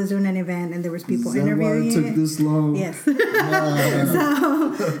time I was doing an event and there was people Is that interviewing, why it took this long? yes. so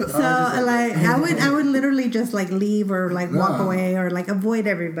like I would literally just like leave or like walk away or like avoid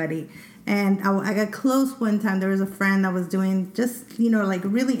everybody. And I got close one time. There was a friend that was doing just, you know, like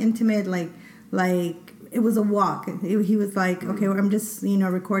really intimate, like it was a walk. He was like, okay, well, I'm just, you know,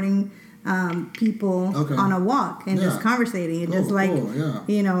 recording people on a walk and just conversating and just like,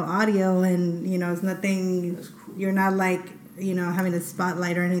 you know, audio and, you know, it's nothing, cool. You're not like, you know, having a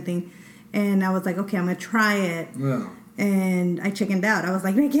spotlight or anything. And I was like, okay, I'm going to try it. Yeah. And I chickened out. I was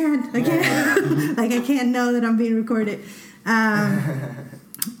like, I can't. Like, I can't know that I'm being recorded.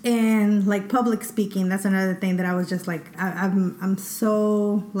 And like public speaking, that's another thing that I was just like, I'm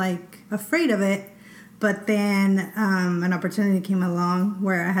so like afraid of it. But then an opportunity came along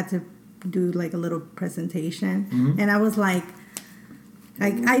where I had to do like a little presentation, and I was like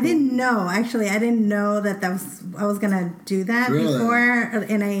I didn't know, actually I didn't know that I was gonna do that before,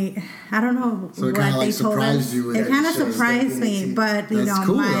 and I don't know so it what they told us. It kind of surprised me, but you know,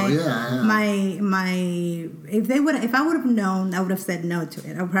 cool, my if I would have known, I would have said no to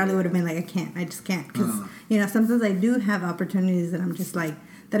it. I probably would have been like, I just can't, because you know, sometimes I do have opportunities that I'm just like,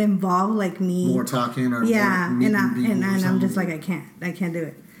 that involve like me more talking or and I'm just like, I can't do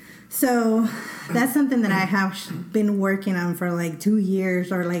it. So that's something that I have been working on for like 2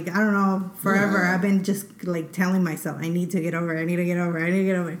 years or like, I don't know, forever. I've been just like telling myself, I need to get over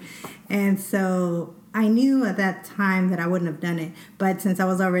it. And so I knew at that time that I wouldn't have done it. But since I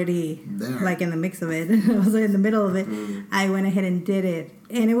was already like in the mix of it, I was in the middle of it, I went ahead and did it.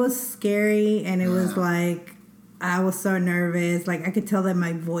 And it was scary, and it was like, I was so nervous. Like, I could tell that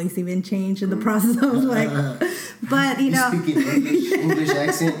my voice even changed in the process. I was like, but, you know. You speaking English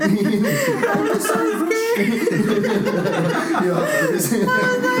accent? I was so scared. I was like,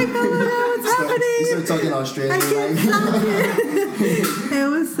 oh my God, what's happening? You started talking Australian. I can't stop it. It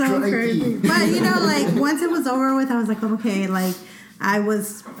was so crazy. But, you know, like, once it was over with, I was like, okay, like, I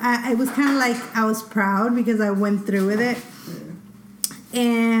was kind of like, I was proud because I went through with it.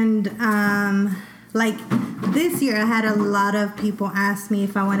 And, like, this year I had a lot of people ask me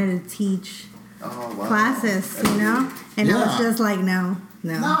if I wanted to teach classes, you know? And I was just like, no,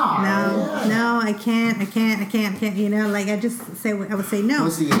 I can't, you know? Like, I would say no.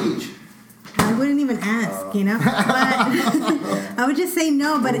 What's the age? I wouldn't even ask, you know? But I would just say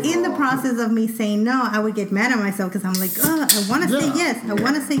no. But in the process of me saying no, I would get mad at myself because I'm like, oh, I want to say yes. I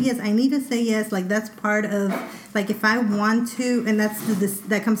want to say yes. I need to say yes. Like, that's part of, like, if I want to, and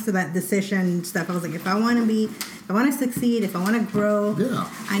that comes to that decision stuff. I was like, if I want to succeed, if I want to grow,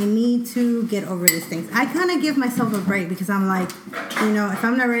 I need to get over these things. I kind of give myself a break because I'm like, you know, if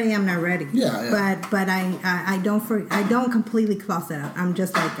I'm not ready, I'm not ready. But I don't completely close it out. I'm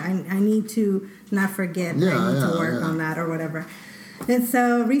just like, I need to not forget. I need to work on that or whatever. And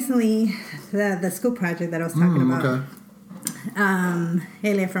so recently, the school project that I was talking about.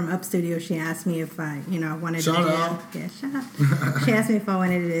 Elia from Up Studio, she asked me if I, you know, wanted shout out. She asked me if I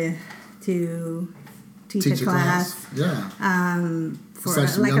wanted to teach a class. For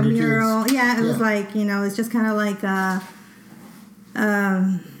like a mural. Kids. It was like, you know, it's just kind of like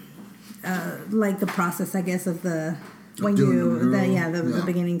like the process, I guess, of the the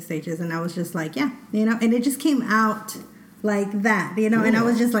beginning stages. And I was just like, you know, and it just came out like that, you know, and I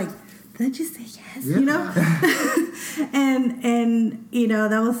was just like, did I just say yes? You know? and you know,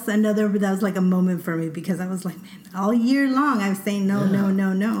 that was like a moment for me because I was like, man, all year long I was saying no.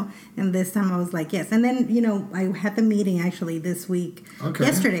 And this time I was like, yes. And then, you know, I had the meeting actually this week.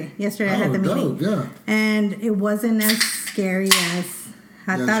 Yesterday I had the meeting. And it wasn't as scary as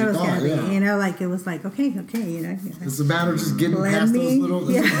I thought it was going to be, you know, like it was like, okay, you know. It's a matter of just getting past those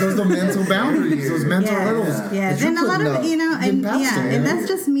mental boundaries, those mental hurdles. Yeah, and a lot of, you know, and that's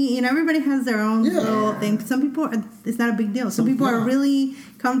just me. You know, everybody has their own little thing. Some people, it's not a big deal. Some people are really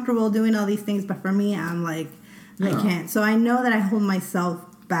comfortable doing all these things, but for me, I'm like, I can't. So I know that I hold myself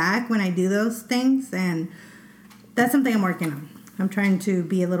back when I do those things, and that's something I'm working on. I'm trying to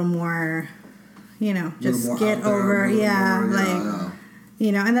be a little more, you know, just get over,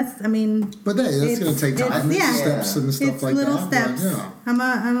 you know, and that's, I mean... But that's going to take time. Steps and stuff it's like that. It's little steps.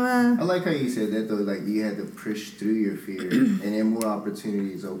 I like how you said that, though. Like, you had to push through your fear, and then more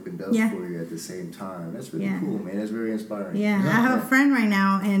opportunities opened up for you at the same time. That's really cool, man. That's very inspiring. Yeah, I have a friend right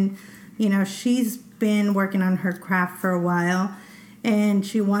now, and, you know, she's been working on her craft for a while, and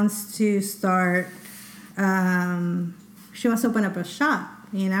she wants to start she wants to open up a shop,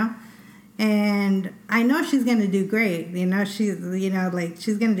 you know. And I know she's gonna do great. You know, she's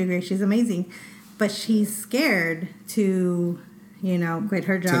gonna do great. She's amazing, but she's scared to, quit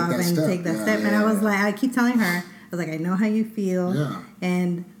her job take that step. And I was like, I keep telling her, I was like, I know how you feel,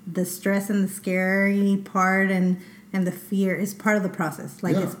 and the stress and the scary part and the fear is part of the process.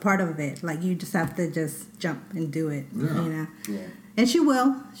 Like it's part of it. Like you just have to just jump and do it. Yeah. And she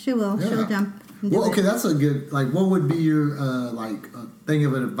will. She'll jump. Well, okay, that's a good, like, what would be your, thing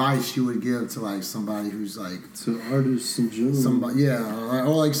of advice you would give to, like, somebody who's, like... To artists in general. Somebody, or,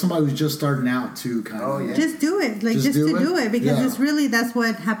 like, somebody who's just starting out, too, kind of. Yeah. Just do it. Like, just to do it. Because it's really, that's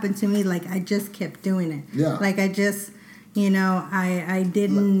what happened to me. Like, I just kept doing it. Yeah. Like, I just, I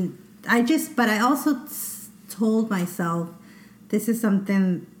didn't... But I also told myself, this is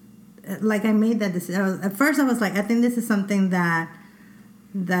something... Like, I made that decision. At first, I was like, I think this is something that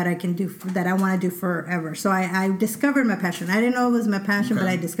I can do, that I want to do forever. So I discovered my passion. I didn't know it was my passion, but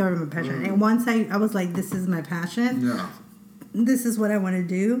I discovered my passion. And once I was like, this is my passion. Yeah. This is what I want to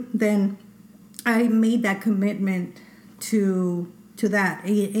do. Then I made that commitment to that.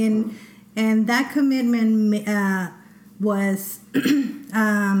 And that commitment was,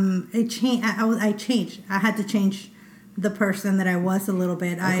 it changed. I changed. I had to change the person that I was a little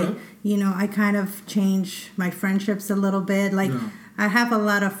bit. Okay. I kind of changed my friendships a little bit. Like, I have a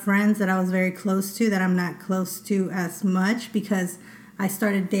lot of friends that I was very close to that I'm not close to as much because I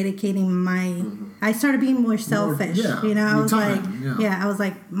started dedicating I started being more selfish. I was I was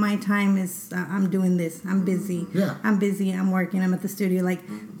like, my time is, I'm doing this. I'm busy. I'm busy. I'm working. I'm at the studio. Like,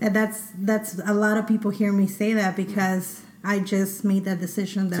 that's a lot of people hear me say that because I just made that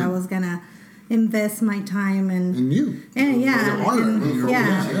decision that I was going to invest my time in you. And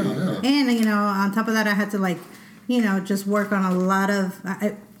and on top of that, I had to, like, just work on a lot of,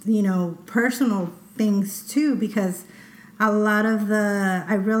 personal things too, because I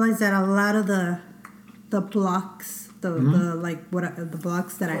realized that a lot of the blocks, the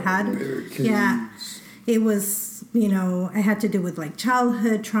blocks that I had, it was, I had to do with, like,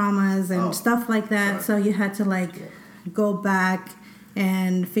 childhood traumas and stuff like that. So you had to, like, go back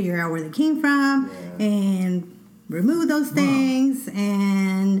and figure out where they came from and remove those things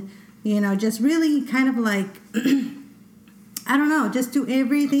and, just really kind of like, I don't know, just do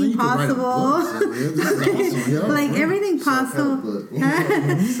everything possible. Like everything possible.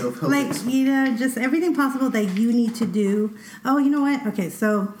 Like, just everything possible that you need to do. Oh, you know what? Okay,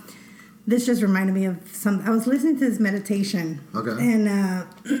 so this just reminded me of I was listening to this meditation. Okay. And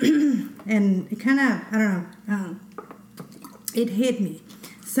and it kind of, I don't know, it hit me.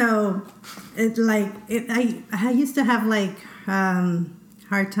 So I used to have like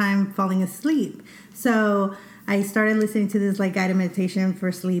hard time falling asleep. So I started listening to this like guided meditation for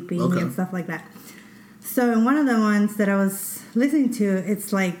sleeping and stuff like that. So in one of the ones that I was listening to,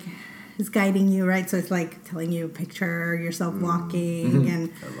 it's like it's guiding you, right? So it's like telling you picture yourself walking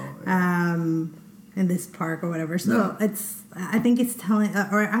and in this park or whatever. So I think it's telling,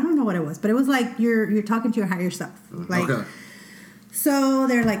 or I don't know what it was, but it was like you're talking to your higher self, like. So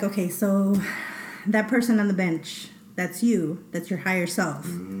they're like, okay, so that person on the bench, that's you. That's your higher self.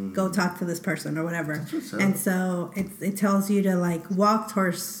 Go talk to this person or whatever. And so it tells you to like walk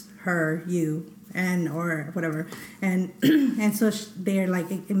towards her, you, and or whatever. And and so they're like,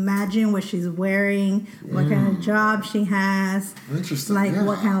 imagine what she's wearing, what kind of job she has, like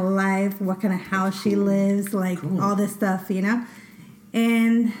what kind of life, what kind of house she lives, like all this stuff,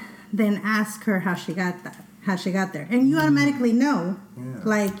 and then ask her how she got there. And you automatically know,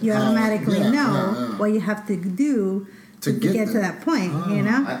 like you automatically know what you have to do to get to that point,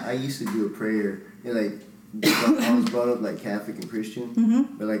 I used to do a prayer, like I was brought up like Catholic and Christian,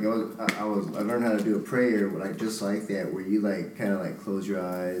 but like I learned how to do a prayer, like just like that, where you like kind of like close your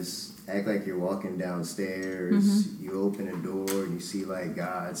eyes, act like you're walking downstairs, you open a door and you see like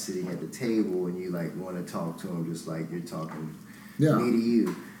God sitting at the table, and you like want to talk to him just like you're talking me to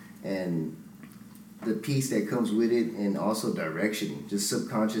you, and the peace that comes with it, and also direction just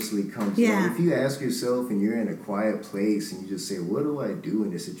subconsciously comes. Like if you ask yourself and you're in a quiet place and you just say, what do I do in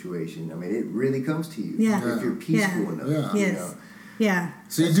this situation? I mean, it really comes to you if you're peaceful enough.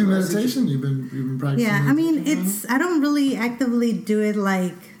 So you do meditation? You've been practicing? I mean, I don't really actively do it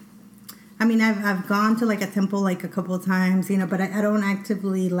like, I mean, I've gone to like a temple like a couple of times, but I don't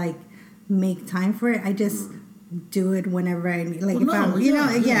actively like make time for it. I just do it whenever I need, like that's. Well,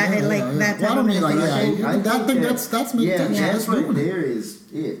 I don't mean like I think that's meditation. That's right there is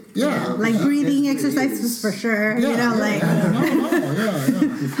it. Like breathing exercises for sure. Like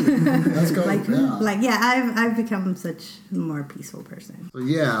let's go. I've become such a more peaceful person.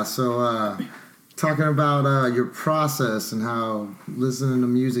 So talking about your process and how listening to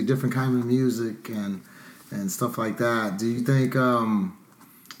music, different kind of music, and stuff like that. Do you think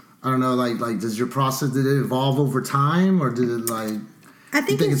I don't know, like does your process, did it evolve over time, or did it like? I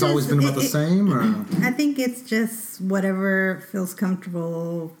think it's always been about the same, or? I think it's just whatever feels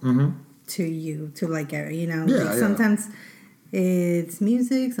comfortable to you, to like, you know. Yeah, like sometimes it's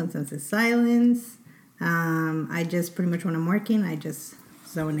music, sometimes it's silence. I just pretty much when I'm working, I just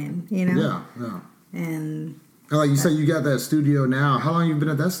zone in, you know. Yeah. And like you said, you got that studio now. How long have you been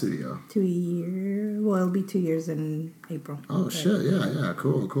at that studio? 2 years. Well, it'll be 2 years in April. Oh shit! Yeah.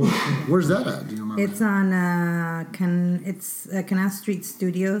 Cool. Where's that at? Do you remember? It's on Canal Street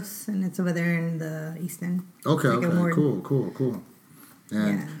Studios, and it's over there in the East End. Okay. Cool.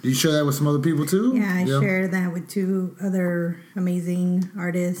 And do you share that with some other people too? Yeah, I share that with 2 other amazing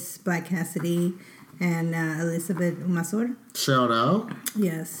artists, Black Cassidy and Elizabeth Umasor. Shout out.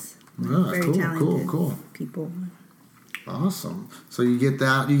 Yes. Yeah, very talented cool. people. Awesome. So you get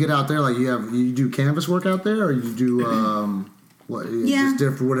out there, like you do canvas work out there, or you do just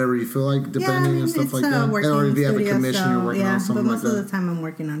different whatever you feel like, depending and stuff like that. Or if you have a commission you're working on something like that. But most of the time I'm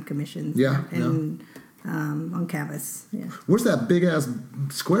working on commissions. And on canvas. Yeah. Where's that big ass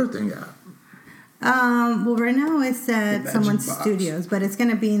square thing at? Well, right now it's at someone's box. studios, but it's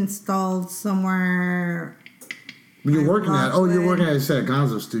going to be installed somewhere. You're working at? Oh, you're working at, you said,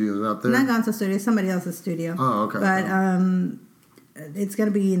 Gonzo Studios out there? Not Gonzo Studios, somebody else's studio. Oh, okay. But it's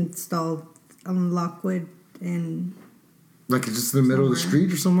going to be installed on Lockwood and... Like it's just in the middle of the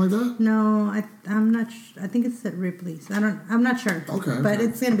street or something like that? No, I'm not. I think it's at Ripley's. I'm not sure. Okay. But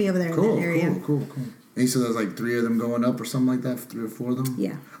it's going to be over there in that area. Cool. And you said there's like 3 of them going up or something like that, 3 or 4 of them?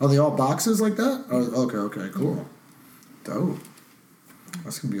 Yeah. Are they all boxes like that? Oh, okay, cool. Dope.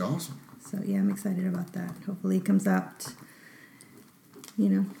 That's going to be awesome. So, yeah, I'm excited about that. Hopefully it comes out,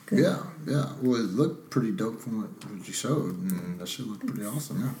 good. Yeah. Well, it looked pretty dope from what you showed, and that shit looked pretty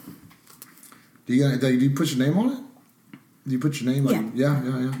awesome, yeah. Do you put your name on it? Do you put your name on it? Yeah.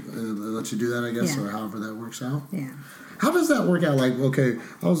 They let you do that, I guess, or however that works out? Yeah. How does that work out? Like, okay,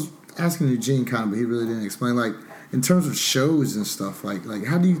 I was asking Eugene kind of, but he really didn't explain. Like, in terms of shows and stuff, like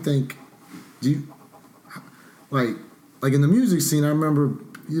how do you think, like in the music scene, I remember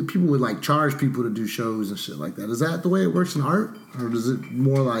people would like charge people to do shows and shit like that. Is that the way it works in art, or is it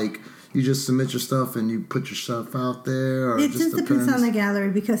more like you just submit your stuff and you put your stuff out there? Or It just depends on the gallery,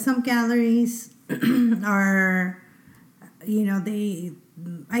 because some galleries are,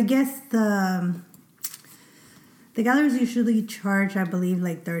 I guess the galleries usually charge, I believe,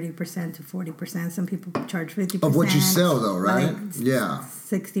 like 30% to 40%. Some people charge 50%. Of what you sell, though, right? Like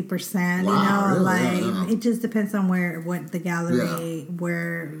 60%, Wow, really? It just depends on what the gallery,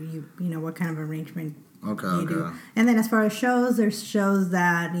 where what kind of arrangement you do. And then as far as shows, there's shows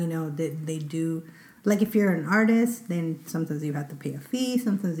that, they do. Like if you're an artist, then sometimes you have to pay a fee.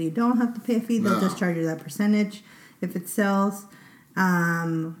 Sometimes you don't have to pay a fee. They'll just charge you that percentage if it sells.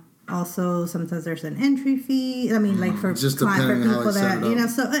 Also, sometimes there's an entry fee. I mean, like for just people that,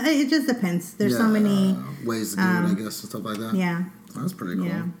 so it just depends. There's so many ways to do it, I guess, and stuff like that. Yeah. That's pretty cool.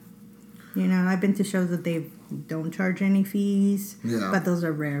 Yeah. I've been to shows that they don't charge any fees. Yeah. But those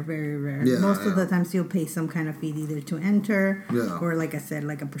are rare, very rare. Yeah, Most of the times you'll pay some kind of fee either to enter or, like I said,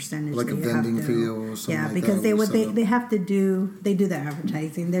 like a percentage. Like a vending fee or something like that. Yeah, because they have to do the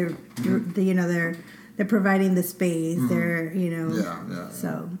advertising. They're they're providing the space. They're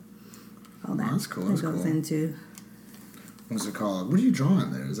so all that that's cool. That goes into. What's it called? What are you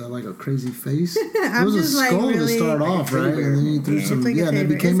drawing there? Is that like a crazy face? It was a skull to start off, right? And then you threw some. Like it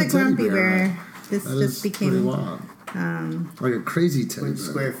became it's a a teddy grumpy bear. bear. This That just became pretty wild. Like a crazy teddy bear.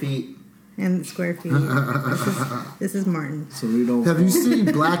 Square feet. And square feet. This is Martin. So we don't. Have you seen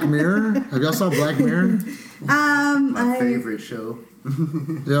Black Mirror? Have y'all saw Black Mirror? My favorite show.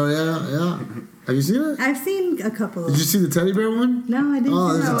 Yeah. Have you seen it? I've seen a couple. Did you see the teddy bear one? No, I didn't.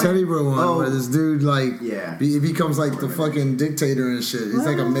 Oh, there's a teddy bear one where this dude he becomes like the fucking dictator and shit. He's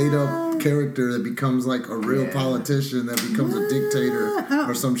like a made up character that becomes like a real politician that becomes a dictator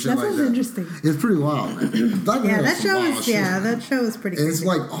or some shit like that. That sounds interesting. It's pretty wild, man. That show is pretty. And it's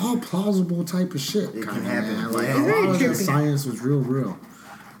like all plausible type of shit. It can happen. Man. Like It's a very lot of that trippy. science was real.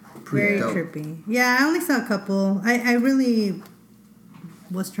 Very dope. trippy. Yeah, I only saw a couple. I really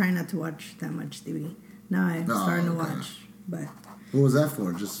was trying not to watch that much TV. Now I'm starting to watch, but What was that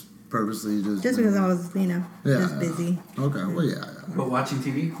for? Just purposely just because I was just busy. Okay, well yeah. But watching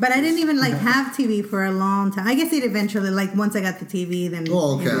TV? But I didn't even have TV for a long time. I guess it eventually, once I got the TV, then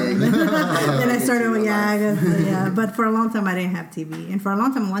then I started. But for a long time I didn't have TV, and for a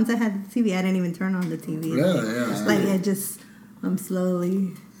long time once I had the TV, I didn't even turn on the TV. Yeah. It just I'm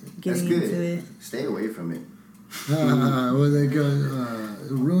slowly getting into it. Stay away from it. Where they go,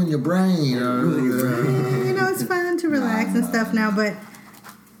 ruin your brain. It's fun to relax and stuff now, but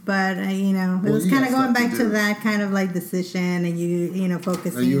it was kind of going back to that kind of like decision and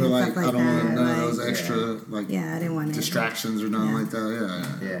focusing you were and like, stuff like I don't that. want none of those extra I didn't want distractions or nothing like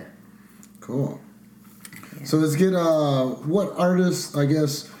that. Yeah. Cool. Yeah. So let's get what artists right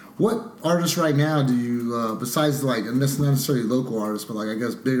now do you besides like not necessarily local artists, but like I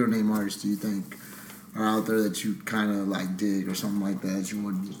guess bigger name artists do you think are out there that you kind of like dig or something like that you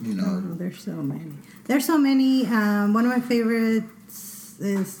would Oh, there's so many. One of my favorites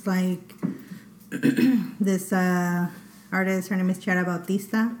is like this artist. Her name is Chiara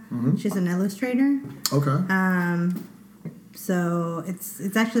Bautista. Mm-hmm. She's an illustrator. Okay. So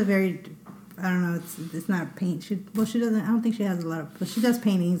it's actually very. I don't know. It's not paint. She doesn't. I don't think she has a lot of. But she does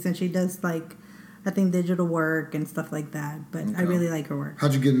paintings and she does like, I think digital work and stuff like that. But I really like her work.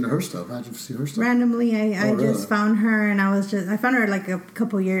 How'd you get into her stuff? How'd you see her stuff? Randomly, I just found her and I found her like a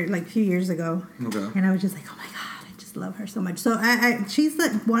few years ago. Okay. And I was just like, oh my god, I just love her so much. So she's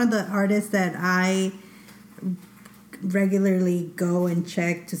like one of the artists that I regularly go and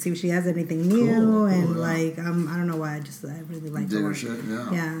check to see if she has anything new. Cool, and like I don't know why, I really like her work. Shit,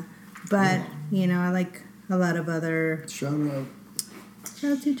 yeah. But I like a lot of other. Shout out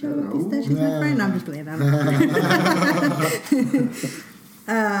to Chiara Bautista. She's my friend. No, I'm just playing. But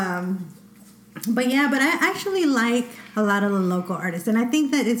I actually like a lot of the local artists, and I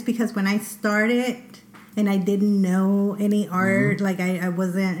think that it's because when I started and I didn't know any art, like I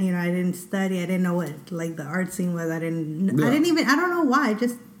wasn't, I didn't study, I didn't know what like the art scene was. I don't know why.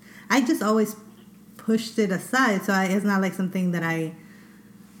 I just always pushed it aside. So it's not like something that I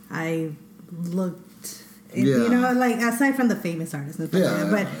looked. Like aside from the famous artists and stuff like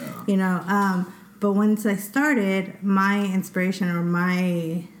that. But once I started, my inspiration or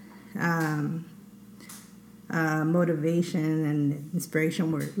my motivation and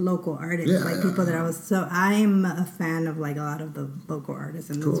inspiration were local artists, people that I was. So I'm a fan of like a lot of the local artists,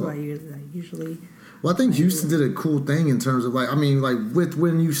 and that's why I usually. Well, I think Houston did a cool thing in terms of with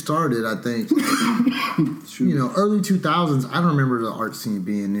when you started, I think, early 2000s, I don't remember the art scene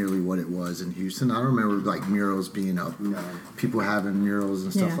being nearly what it was in Houston. I don't remember like murals being up, people having murals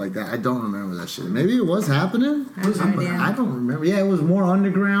and stuff like that. I don't remember that shit. Maybe it was happening. I don't remember. Yeah, it was more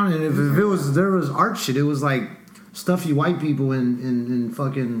underground, and if there was art shit, it was like stuffy white people in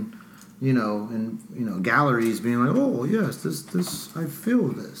fucking, galleries being like, oh yes, this I feel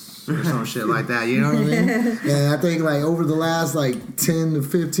this. Or some shit like that, you know what I mean? And I think like over the last like 10 to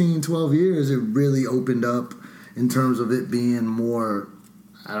 15, 12 years, it really opened up in terms of it being more,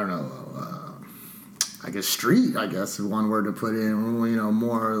 I don't know, I guess street, I guess is one word to put in,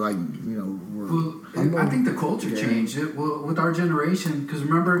 more like, I think the culture changed it with our generation, because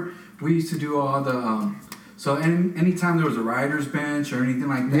remember, we used to do all the, so anytime there was a writer's bench or anything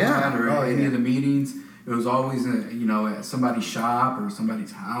like that, or any of the meetings, it was always, at somebody's shop or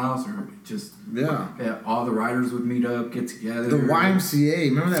somebody's house, or just all the writers would meet up, get together. The YMCA,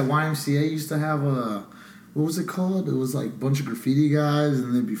 remember that YMCA used to have what was it called? It was like a bunch of graffiti guys,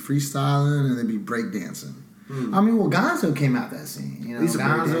 and they'd be freestyling and they'd be breakdancing. I mean, Gonzo came out that scene.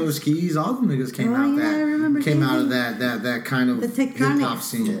 Gonzo, Skis, all them niggas came out of that kind of hip hop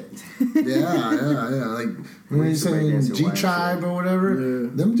scene. Yeah. Like when you're saying G Tribe or whatever,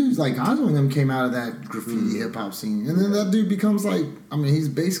 them dudes like Gonzo and them came out of that graffiti hip hop scene, and then that dude becomes like, he's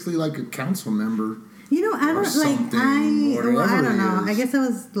basically like a council member. I don't know. I guess I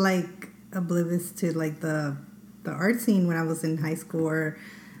was like oblivious to like the art scene when I was in high school or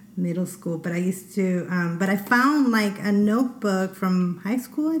middle school, but I used to but I found like a notebook from high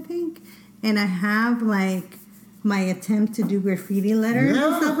school, I think, and I have like my attempt to do graffiti letters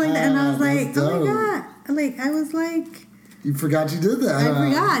and stuff like that, and I was like, oh my god, like I was like, you forgot you did that. I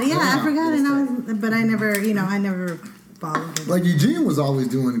forgot, I forgot, and I never followed it. Like Eugene was always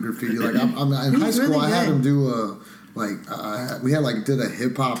doing graffiti. Like I'm in high school, really I had him do did a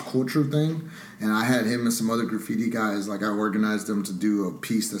hip hop culture thing, and I had him and some other graffiti guys. Like I organized them to do a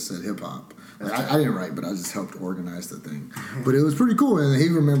piece that said hip hop. I didn't write, but I just helped organize the thing. But it was pretty cool, and he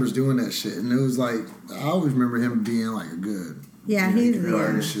remembers doing that shit. And it was like I always remember him being like a good.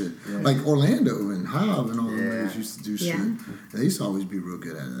 He's shit. Yeah. Like Orlando and Hob and all them guys used to do shit. They used to always be real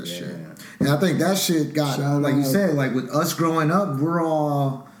good at that shit. And I think that shit got you said, like with us growing up, we're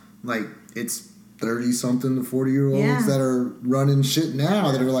all like it's 30-something to 40-year-olds that are running shit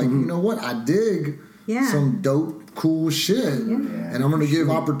now that are like, you know what, I dig some dope, cool shit. And I'm going to give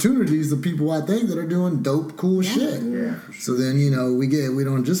opportunities to people I think that are doing dope, cool shit. So then, we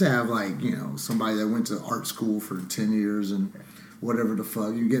don't just have like, somebody that went to art school for 10 years and whatever the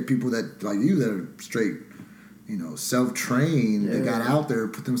fuck. You get people that like you that are straight, self-trained. They got out there,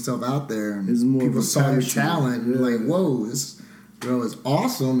 put themselves out there, and people saw your talent. And like, whoa, this girl is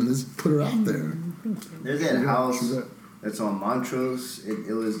awesome, and let's put her out there. There's that house that's on Montrose.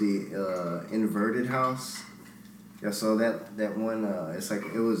 It was the inverted house. I saw that one.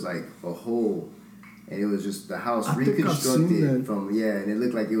 It was like a hole, and it was just the house reconstructed from and it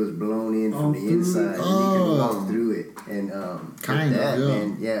looked like it was blown in from the inside, and you could walk through it. And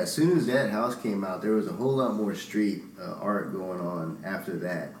as soon as that house came out, there was a whole lot more street art going on after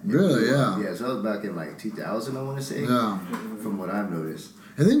that. Really, yeah. Yeah, so that was back in like 2000, I want to say. Yeah. From what I've noticed.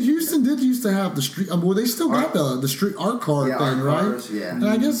 And then Houston used to have the street. Well, they still got the street art card thing, right? Cars, yeah. And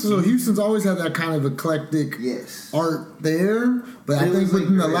I guess so. Houston's always had that kind of eclectic art there. But I think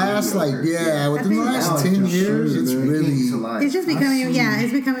within the last, within the last 10 years, it's really. It's just becoming,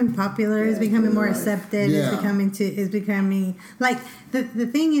 it's becoming popular. It's becoming more accepted. Yeah. It's becoming like the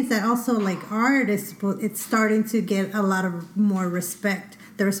thing is that also like art it's starting to get a lot of more respect.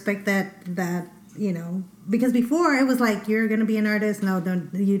 The respect that. Because before it was like you're gonna be an artist. No, don't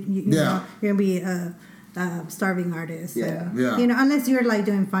you know, you're gonna be a starving artist. And, unless you're like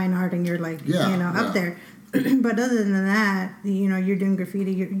doing fine art and you're like up there. But other than that, you're doing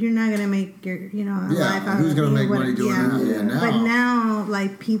graffiti. You're not gonna make your life out. Who's gonna make money doing that? Yeah, now. But now,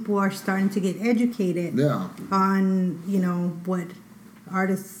 like people are starting to get educated on what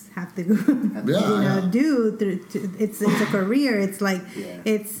artists have to do. It's a career. It's like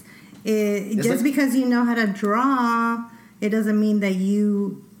because you know how to draw, it doesn't mean that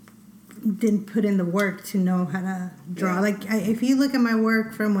you didn't put in the work to know how to draw. Like if you look at my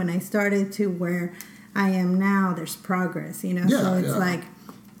work from when I started to where I am now, there's progress. So it's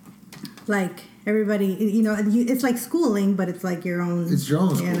like everybody. It's like schooling, but it's like your own. It's your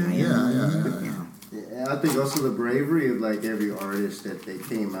own school. Yeah, I think also the bravery of like every artist that they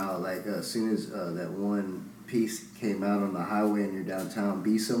came out. Like as soon as that one piece came out on the highway in your downtown,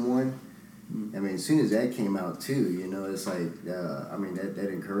 Be Someone. I mean, as soon as that came out too, it's like that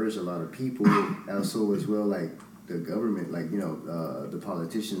encouraged a lot of people. Also, as well, like the government, like the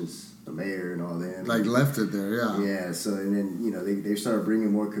politicians, the mayor, and all that. Like left it there, Yeah. So and then they started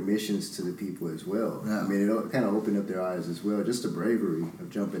bringing more commissions to the people as well. Yeah. I mean, it kind of opened up their eyes as well. Just the bravery of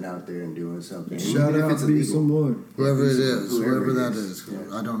jumping out there and doing something. Shout out to Be Someone. Whoever it is, whoever that is. Yeah.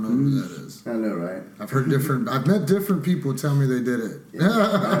 I don't know who that is. I know, right? I've met different people tell me they did it.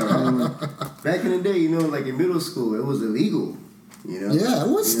 Yeah. Back in the day, like in middle school, it was illegal. Yeah,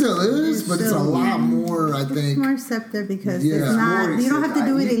 it still is, but it's a lot more, I think. It's more accepted because it's not, you don't have to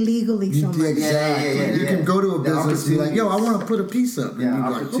do it illegally so much. Exactly. Yeah. You can go to a business and be like, yo, I want to put a piece up. And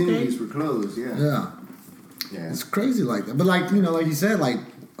opportunities were closed, Yeah. It's crazy like that. But like you said, like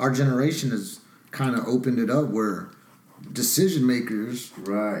our generation has kind of opened it up where decision makers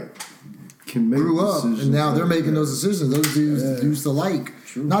grew up and now they're making those decisions. Those dudes used to like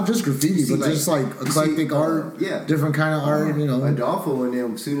not just graffiti, but just like eclectic art, different kind of art. Adolfo and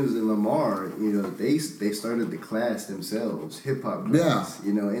them, as soon as in Lamar, they started the class themselves, hip hop class.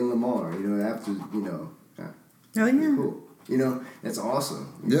 In Lamar, after cool. That's awesome.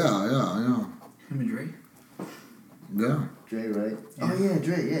 Yeah, I know. Him and Dre. Yeah. Dre, right? Yeah. Oh, yeah,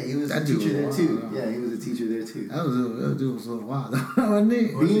 Dre. Yeah, he was a teacher there, too. Yeah, he was a teacher there, too. That dude was a little wild. Wasn't he?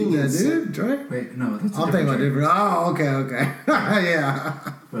 Being that dude, Dre? Wait, no, that's I'm thinking about different. Oh, okay. Yeah.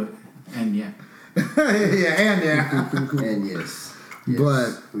 But, and yeah. And yes.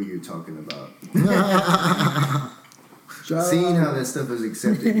 But. Who you talking about? Seeing how that stuff is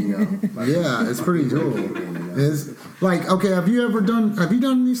accepted, it's pretty cool. It's like, okay, have you done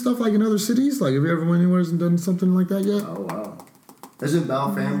any stuff like in other cities? Like, have you ever went anywhere and done something like that yet? Oh, wow. Doesn't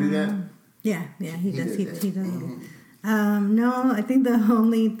Bao Fam do that? Yeah, he does. He does. No, I think the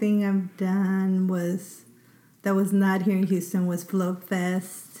only thing I've done that was not here in Houston was Float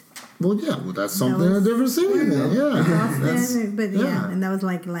Fest. Well, that's something in a different city then. Boston, and that was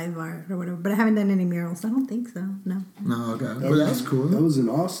like live art or whatever. But I haven't done any murals. I don't think so. No. No, okay. Well, that's cool. That was in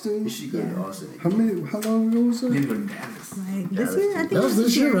Austin. You should go to Austin. How long ago was that? Maybe go to Dallas. Like this year, I think that was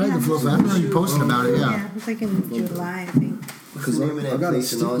this year, right? The Float Fest. I remember you posting about it. Yeah, it was like in July, I think. What's the name of that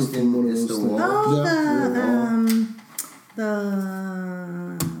place in Austin? It's the Wall. The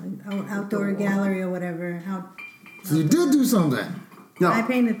outdoor gallery or whatever. So you did do something. No. I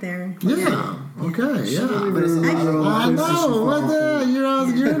painted there. Yeah. Okay. Yeah. I know. What the?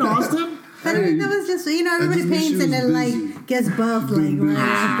 You're in Austin. But I mean, that was just everybody paints and then like gets buff like right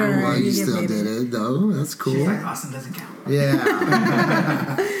after Well, you you get still paid. did it though. That's cool. She's like, Austin doesn't count. Yeah.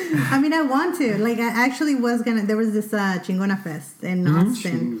 I mean, I want to. Like, I actually was gonna. There was this Chingona Fest in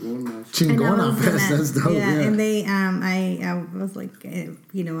Austin. Chingona Fest. That's dope. Yeah, Yeah. and they, I was like, I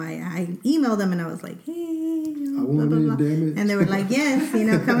emailed them and I was like, hey, blah, blah, blah. Damn it. And they were like, yes,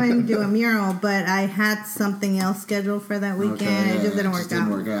 come and do a mural. But I had something else scheduled for that weekend. Okay, It just didn't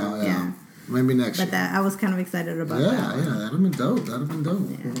work out. Yeah. Maybe next year. But I was kind of excited about that. Yeah, that'd have been dope.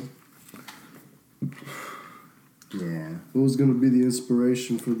 Yeah. What was gonna be the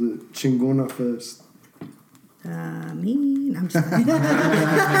inspiration for the Chingona Fest? Me? I'm just kidding.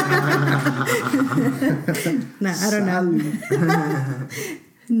 No, I don't know.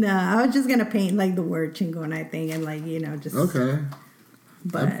 No, I was just gonna paint like the word Chingona, I think, and like just Okay.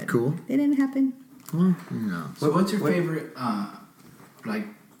 But That'd be cool. It didn't happen. Well, So what's your favorite, like,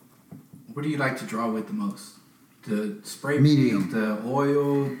 what do you like to draw with the most? The spray Medium. paint, the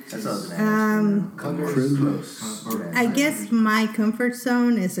oil, That's what I was gonna ask. colors? Close. I guess my comfort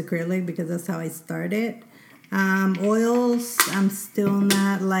zone is acrylic because that's how I started. Oils, I'm still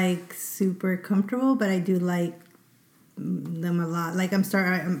not like super comfortable, but I do like them a lot. Like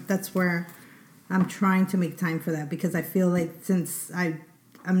that's where I'm trying to make time for that because I feel like since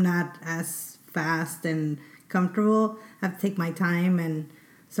I'm not as fast and comfortable, I have to take my time, and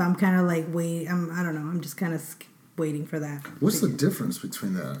so I'm kind of like I don't know. I'm just kind of waiting for that. what's the difference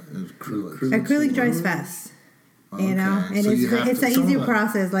between that and acrylic? Acrylic dries fast, and So you have it's to- an some easier of it-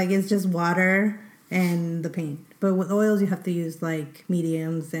 process. Like it's just water and the paint. But with oils, you have to use like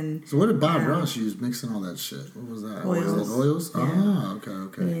mediums and. So what did Bob Ross use mixing all that shit? What was that? Oils. Was it oils? Yeah. Ah,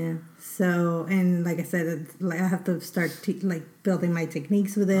 okay. Yeah. So and like I said, I have to start building my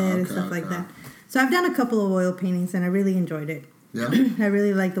techniques with it and Okay, stuff like okay. that. So I've done a couple of oil paintings and I really enjoyed it. Yeah. I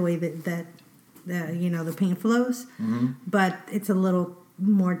really like the way that the paint flows, but it's a little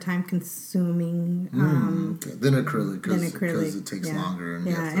more time consuming Okay. Then acrylic than because acrylic. it takes yeah. longer. And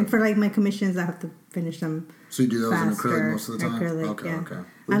you have to- and for like my commissions, I have to finish them. So you do those faster. in acrylic most of the time? Acrylic, Okay, yeah. okay.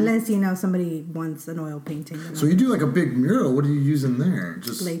 Unless somebody wants an oil painting. then So you do like a big mural. What do you use in there?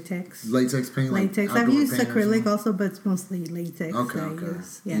 Just latex. latex paint? like Latex. I've outdoor used paint or acrylic something? also, but it's mostly latex. Okay, that I okay.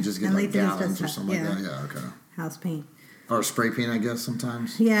 use. Yeah. You just get and like latex is gallons or just something like that? Yeah, okay. house paint. Or spray paint, I guess,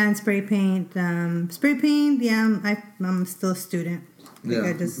 sometimes? Yeah, and spray paint. Spray paint, I'm still a student. Like Yeah.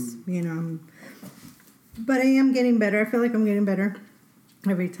 I just, but I am getting better. I feel like I'm getting better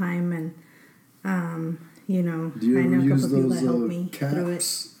every time. And, Do you I ever know a use couple people that help those me through it.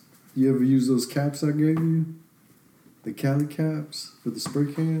 caps? You ever use those caps I gave you? The Cali caps for the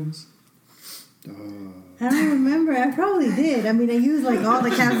spray cans? I don't remember. I probably did. I mean, I used like all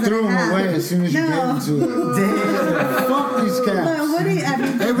the caps that Threw I them have. away as soon as you No. get into it. Damn, fuck these But caps. what do you, I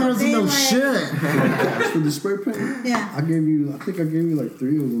mean, Everyone doesn't they, know like- shit. Caps for the spray paint? Yeah. I think I gave you like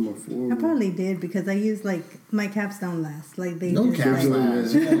 3 of them or 4 of I them. probably did because I used like my caps don't last. Like they No just, caps like,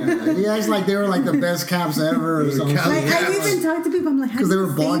 last. Yeah. He acts like they were like the best caps ever or something. Like I even talked to people. I'm like, how 'Cause do they you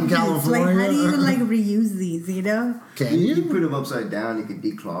were bought in save these? Like, how do you California. like reuse these? Can You you? put them upside down, you can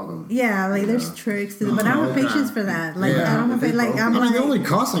declog them. Yeah, like there's tricks to it, but I don't have Okay. patience for that. Like Yeah. I don't have it. Like I'm I mean, like. they only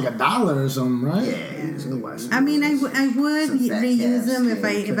cost like $1 or something, right? Yeah. Otherwise, I mean, I would Some fat reuse caps, them if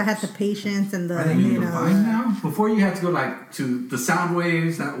yeah. I had the patience and the Are they new to Vine now? Before you had to go like to the sound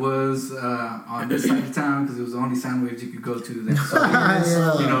waves that was on this side of town because it was the only sound waves you could go to. That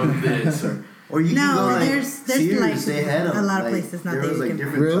this or Or you No, can go like there's Sears, like they had them. a lot of like, places now there that was you like can-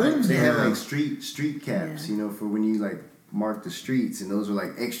 different Really? types. They had Yeah. like street caps, Yeah. for when you like mark the streets, and those are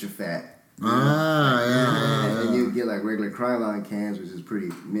like extra fat. Yeah. And you get like regular Krylon cans, which is pretty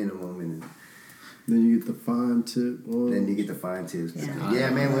minimum, and Then you get the fine tip one. then you get the fine tips. Yeah. Yeah,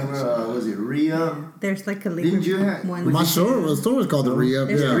 man. When was it Ria? There's like Didn't calligraphy you have- ones. My store was called the Re-Up.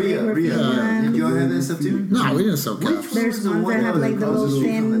 There's Yeah. Re- Ria. Yeah. Did y'all have that stuff too? No, we didn't sell Which caps. There's was the ones one that have, was like, the across little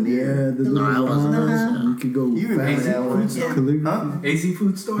street from thin- Lanier? Yeah, the No, little I wasn't. lines. You could go You remember that one? Yeah. calligraphy. AZ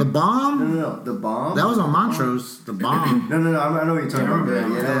Food Store. The Bomb? No. The bomb. That was on Montrose. The Bomb. No. I know what you're talking Yeah,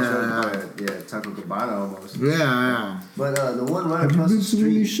 about. I Yeah, that was remember. Taco Cabana almost. Yeah. But the one right Have you across been the to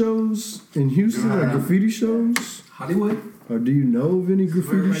any street. shows in Houston, like graffiti shows? Hollywood. Or do you know of any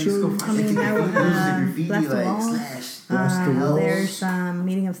graffiti Everybody used to go shows? I mean, I would There's the graffiti Blast the like Walls. slash. Blast the Walls. There's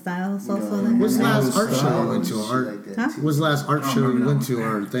Meeting of Styles also there. What's the last Yeah. art show you went to? Shit Art? like that, Huh? too. What's the last art I don't show you remember went that to one.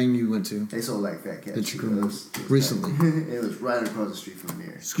 or thing you went to? They sold like fat cats. That you too. can- It was recently. It was right across the street from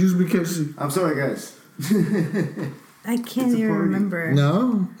there. Excuse me, Casey. I'm sorry, guys. I can't It's a even party. remember.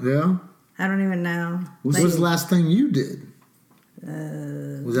 No? Yeah? I don't even know. What Like, was the last thing you did?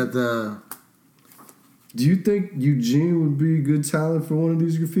 Was that the Do you think Eugene would be a good talent for one of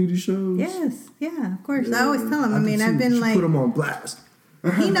these graffiti shows? Yes, yeah, of course. I always tell him. I mean, I've You been should like, put him on blast.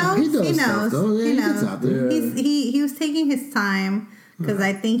 he knows. He does He stuff, knows. though. Yeah, He he gets knows. out there. He was taking his time because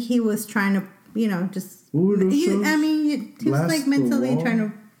I think he was trying to, just. What were those shows? I mean, he was Blast like the mentally Wall? trying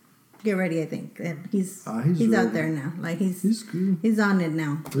to get ready. I think and he's ready. out there now. Like He's good. he's on it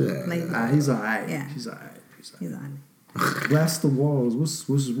now. Yeah. Like He's alright. Yeah. He's alright. he's on it. Blast the Walls.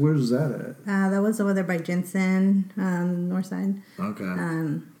 Where's that at? That was over there by Jensen, north side.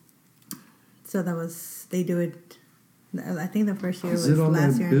 Okay. So that was, they do it, I think the first year Is was it on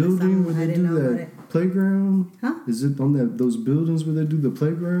last that year in the building summer. where I they didn't do know about that it. playground? Huh? Is it on those buildings where they do the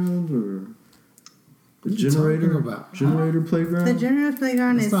playground or the What are you generator? talking about? Generator playground. The Generous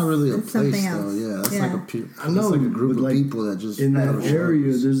Playground It's is not really a it's something place, else. though. Yeah, that's Yeah. like I know, that's like a group but of like people that just in that have area,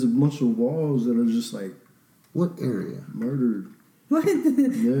 shows. there's a bunch of walls that are just like What area? murdered. What?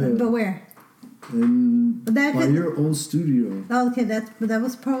 Yeah. But where? And That by could- your old studio. Oh, okay, that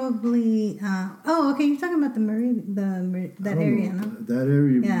was probably. Okay, you're talking about that area, no? That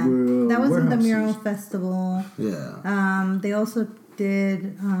area Yeah, where that was in the warehouse mural is. festival. Yeah. They also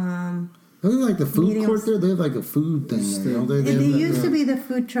did. Isn't it like the food Mediums. court there? They have like a food thing there, don't they? It have that, used to be the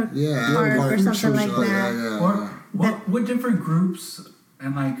food truck yeah, park like or food something trucks like that. yeah. Or what different groups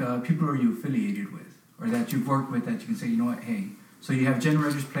and people are you affiliated with, or that you've worked with that you can say, you know what, hey, so you have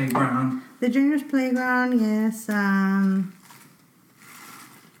Generators Playground. The Juniors Playground, yes.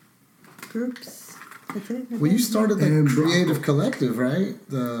 Groups. That's it. Well, you started the And Creative Collective, right?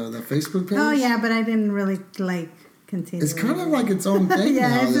 The Facebook page. Oh yeah, but I didn't really continue. It's kind of like its own thing Yeah,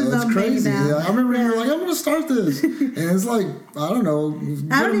 now. it's its It's own thing crazy. now. Yeah, I remember you were Yeah. like, "I'm going to start this," and it's like I don't know.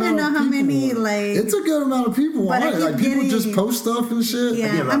 I don't even know how many It's a good amount of people But on I it. keep Like people just getting- post stuff and shit.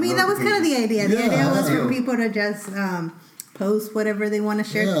 Yeah, I mean that was kind of the idea. The Yeah, idea was yeah. for people to just post whatever they want to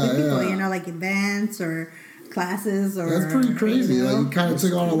share Yeah, with people. yeah. Like events or classes or. That's pretty crazy. you know. Like it kind of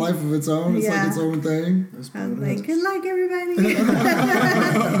took on a life of its own. It's like Yeah. its own thing. I was like, good luck, everybody. I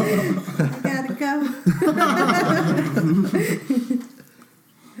gotta go.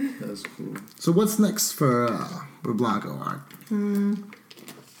 That's cool. So what's next for Blanco Art?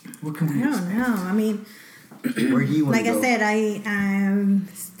 What can we I don't know. I mean, Where do you want like to go? I said, I'm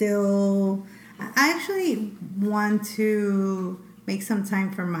still. I actually want to make some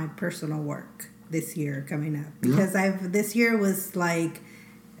time for my personal work this year coming up because this year was like,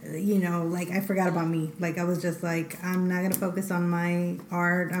 like I forgot about me. Like I was just like, I'm not gonna focus on my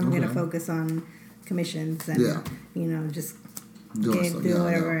art. I'm gonna focus on commissions and just do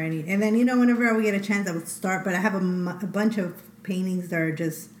whatever I need. And then whenever I would get a chance, I would start. But I have a bunch of paintings that are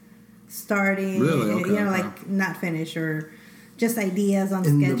just starting. Really? Okay, like not finished or just ideas on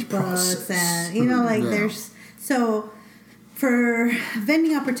In the sketchbooks process. and there's so for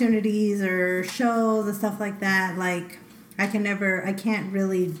vending opportunities or shows and stuff like that. Like I can't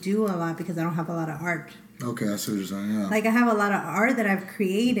really do a lot because I don't have a lot of art. Okay, I see what you're saying. Yeah. Like I have a lot of art that I've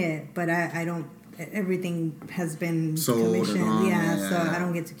created, but I don't. Everything has been Sold or commissioned. gone, Yeah, yeah, so yeah. I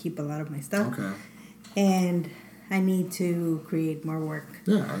don't get to keep a lot of my stuff. Okay. And I need to create more work.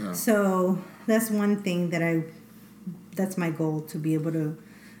 Yeah. So that's one thing that's my goal, to be able to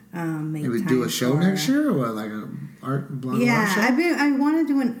make Maybe time do a show for. next year or what, like a Blanco art show? I want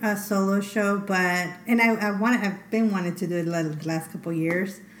to do a solo show, I've been wanting to do it the last couple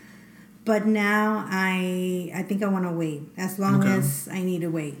years, but now I think I want to wait as long as I need to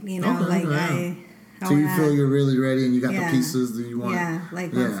wait. I So you wanna- feel you're really ready and you got Yeah. the pieces that you want.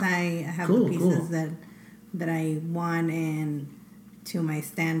 once I have Cool, the pieces cool. that I want and to my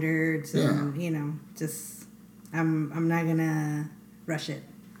standards, and just I'm not gonna rush it.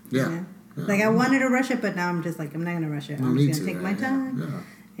 Yeah. You know? Yeah. Like I wanted to rush it, but now I'm just like I'm not gonna rush it. No I'm need just to, gonna take my yeah, time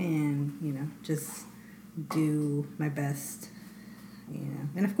yeah. and just do my best.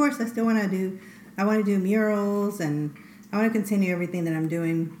 And of course I still want to do murals and I want to continue everything that I'm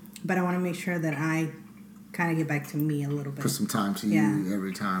doing, but I want to make sure that I kind of get back to me a little bit. Put some time to Yeah. you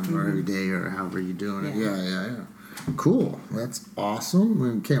every time or every day or however you're doing it. Yeah. Yeah. Cool. That's awesome.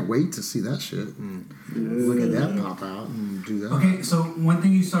 I can't wait to see that shit and look at that pop out and do that. Okay, so one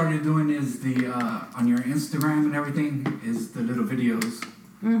thing you started doing is the on your Instagram and everything is the little videos.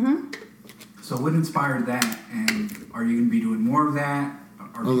 Mm-hmm. So what inspired that, and are you going to be doing more of that?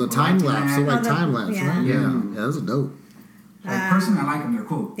 Are Oh, the people time liking lapse. that? So like Oh, the- time lapse, yeah. right? Yeah. Yeah, those are dope. Like, personally, I like them. They're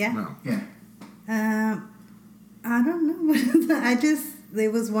cool. Yeah. No. Yeah. I don't know.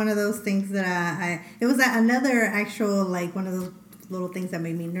 It was one of those things that it was another actual, like, one of those little things that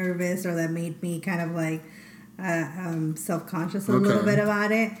made me nervous or that made me kind of, like, self-conscious a little Okay. bit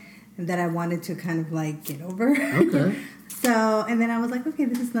about it. that I wanted to kind of like get over. Okay. So, and then I was like, okay,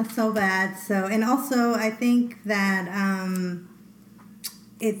 this is not so bad. So, and also I think that I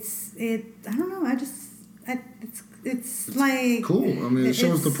don't know, it's like Cool. I mean, it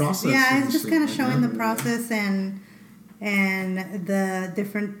shows the process. Yeah, it's just kind of showing yeah. the process and the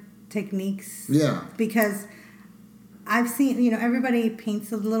different techniques. Yeah. Because I've seen, everybody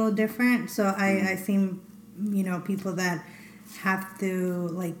paints a little different. So I've seen, people that have to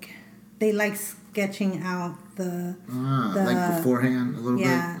they like sketching out the like beforehand a little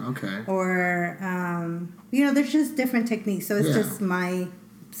yeah, bit. Okay. Or there's just different techniques. So it's just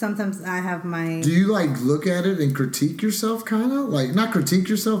sometimes I have my. Do you look at it and critique yourself, kind of not critique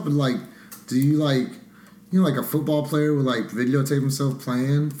yourself, but do you like a football player would videotape himself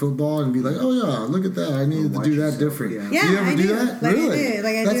playing football and be like, oh yeah, look at that, I needed to do that different. Yeah, do you ever I do do. that? Like really? I do.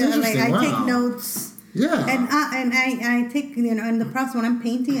 Like I That's do. interesting. I Wow. take notes. Yeah. And I take in the process when I'm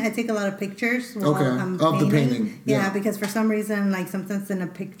painting, I take a lot of pictures while Okay. I'm Of the painting. painting. Yeah, Yeah. because for some reason, sometimes in a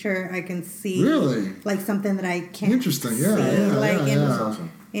picture, I can see Really? something that I can't. Interesting. See, Yeah. That's awesome.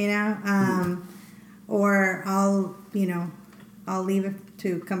 Or I'll leave it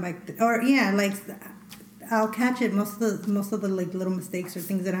to come back. I'll catch it. Most of the little mistakes or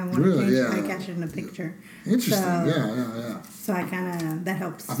things that I want to change, I catch it in a picture. Interesting. So, Yeah. So I kind of that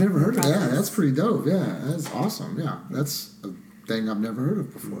helps. I've never heard of that. process. That's pretty dope. Yeah, that's awesome. Yeah, that's a thing I've never heard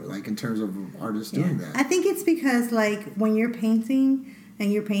of before. In terms of artists doing that. I think it's because when you're painting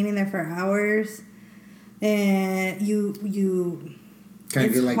and you're painting there for hours, and you Kind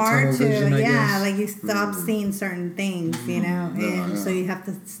of it's get hard tunnel vision, I guess. you stop seeing certain things, and so you have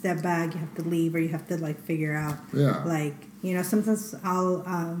to step back, you have to leave, or you have to figure out. Yeah. Sometimes I'll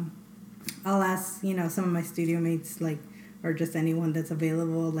ask some of my studio mates or just anyone that's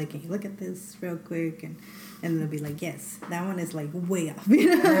available, can you look at this real quick, and they'll be like, yes, that one is way off,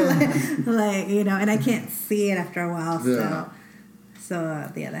 and I can't see it after a while,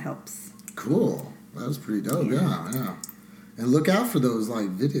 so that helps. Cool. That was pretty dope. Yeah. And look out for those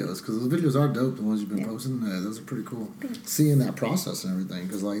videos, because those videos are dope. The ones you've been posting, those are pretty cool. Thanks. Seeing that process and everything,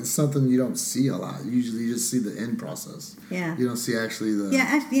 because it's something you don't see a lot. Usually, you just see the end process. Yeah. You don't see actually the.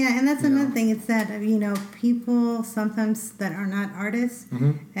 And that's another thing. It's that people sometimes that are not artists,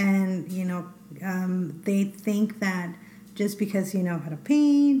 and they think that just because you know how to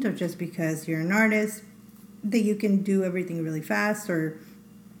paint or just because you're an artist, that you can do everything really fast, or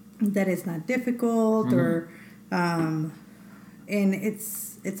that it's not difficult, or and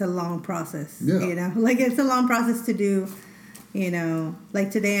it's a long process. It's a long process to do.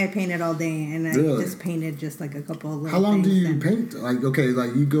 Today I painted all day, and I just painted just a couple of little How long do things you paint? You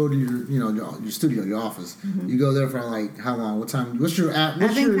go to your studio, your office. You go there for how long? What time? What's your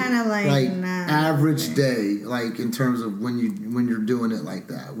average day? In terms of when you're doing it like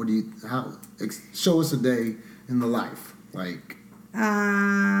that. What do you show us a day in the life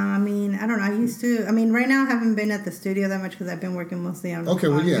I don't know. Right now I haven't been at the studio that much because I've been working mostly on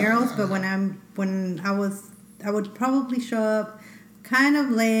murals. But when I would probably show up kind of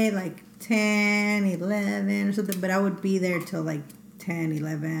late, 10, 11 or something. But I would be there till 10,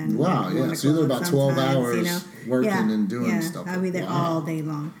 11. Wow, yeah. So you're there about 12 hours working and doing stuff. I'd be there all day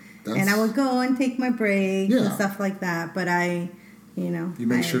long. And I would go and take my breaks and stuff like that. But you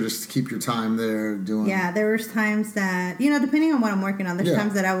make sure to keep your time there doing. Yeah, there was times that depending on what I'm working on, there's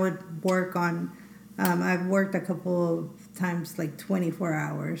times that I would work on. I've worked a couple of times 24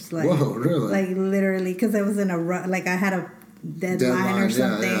 hours. Whoa, really? Literally, because I was in a I had a deadline or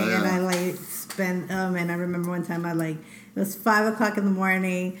something, and I spent. And I remember one time it was 5:00 in the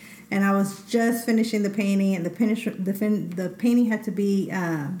morning, and I was just finishing the painting, and the painting had to be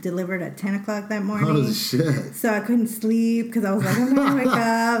delivered at 10:00 that morning. Oh shit! So I couldn't sleep because I was I'm gonna wake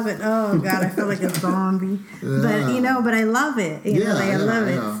up, and oh god, I felt like a zombie. But but I love it. I love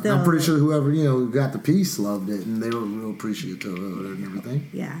it. Still. I'm pretty sure whoever got the piece loved it, and they were real appreciative of it and everything.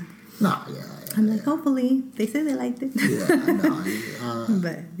 Yeah. No, I'm hopefully they say they liked it. Yeah, I know.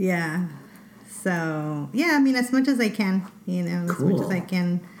 But yeah. So as much as I can, as much as I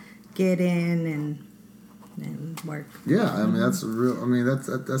can get in and work. Yeah, that's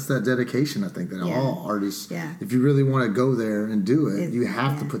that's that dedication. I think that all artists, if you really want to go there and do it, you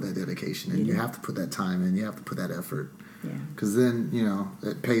have to put that dedication in. You have to put that time in. You have to put that effort. Yeah. Because then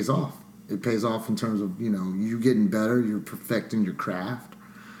it pays off. It pays off in terms of you getting better. You're perfecting your craft,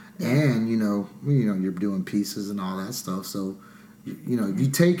 and you're doing pieces and all that stuff. So. If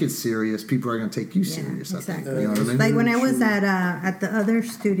you take it serious, people are going to take you serious. Exactly. I think. You know what I mean? When I was at the other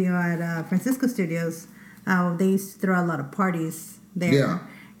studio at Francisco Studios, they used to throw a lot of parties there. Yeah.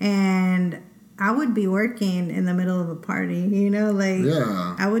 And I would be working in the middle of a party, you know, like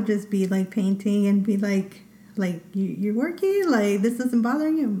I would just be like painting and be like you're working, like this doesn't bother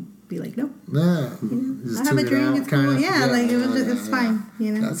you? Be like, nope. Yeah. You know, Just I have a tune it drink. out, It's cool. kinda. Yeah, like it was just, it's fine.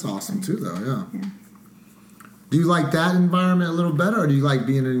 You know. That's awesome too, though. Yeah. Yeah. Do you like that environment a little better, or do you like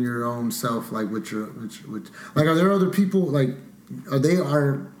being in your own self, like with your, like, are there other people, like,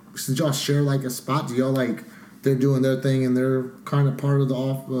 since y'all share like a spot, do y'all like, they're doing their thing and they're kind of part of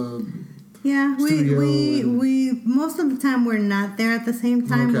the yeah, studio we most of the time we're not there at the same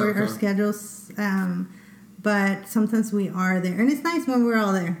time. Our schedules, but sometimes we are there, and it's nice when we're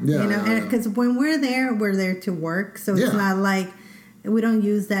all there. Yeah, you know, because when we're there to work, so it's not like we don't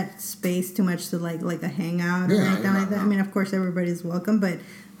use that space too much to like a hangout or anything like that. I mean, of course, everybody's welcome, but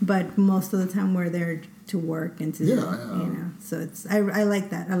most of the time we're there to work and to you know. So it's I like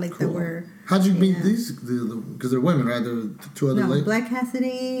that. I like that we're. How'd you meet these? Because they're women, right? They're two other ladies. Black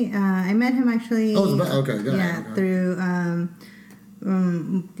Cassidy. I met him actually. Oh, okay, got yeah, it. Through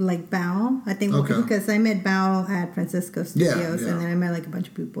like Bao. I think because I met Bao at Francisco Studios, and then I met like a bunch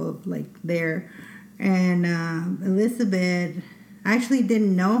of people like there, and Elizabeth. I actually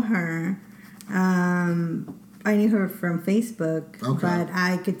didn't know her. I knew her from Facebook, but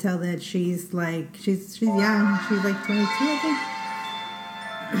I could tell that she's young. She's like 22, I think.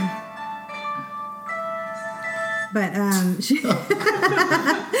 But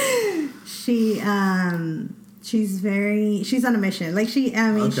she's on a mission. Like she's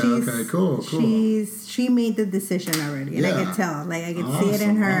cool. She made the decision already, and I could tell. Like I could see it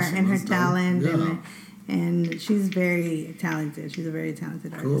in her talent, and she's very talented. She's a very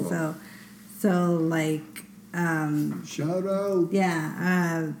talented artist. Cool. So like shout out.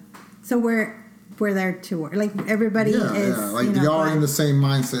 Yeah. So we're there to work. Like everybody is. Like you know, y'all are in the same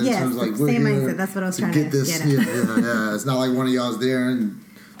mindset. Yeah, so like same mindset. That's what I was trying to get this. Get at. Yeah. It's not like one of y'all's there and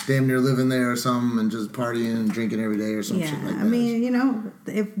damn near living there or something and just partying and drinking every day or some shit like that. I mean, you know,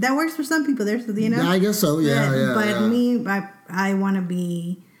 if that works for some people, there's you know. Yeah, I guess so. But me, I want to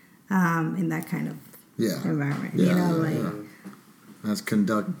be in that kind of environment. You know, like. That's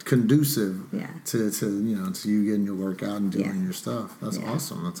conducive to you know, to you getting your work out and doing your stuff. That's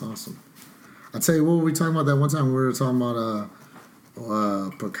awesome. That's awesome. I tell you, what were we talking about that one time? We were talking about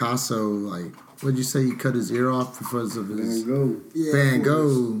Picasso. Like, what did you say? He cut his ear off because of his Van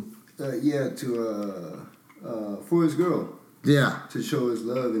Gogh. For his girl. Yeah. To show his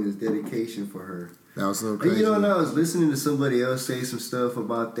love and his dedication for her. That was a little crazy. And you know, when I was listening to somebody else say some stuff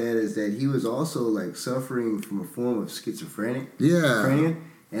about that, is that he was also like suffering from a form of schizophrenia. Yeah.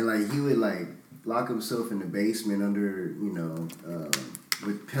 And like he would like lock himself in the basement under, you know,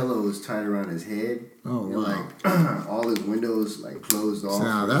 with pillows tied around his head. Oh, and, wow. like all his windows like closed off.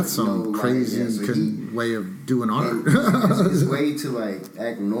 Now that's some crazy way of doing art. His way to like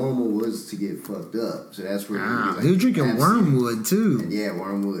act normal was to get fucked up. So that's where he was drinking wormwood too. And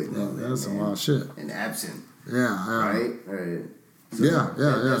wormwood. Yeah, that's some wild shit. And absinthe. Yeah. Right. So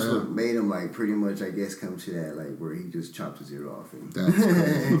that's what made him like pretty much, I guess, come to that like where he just chopped his ear off. And that's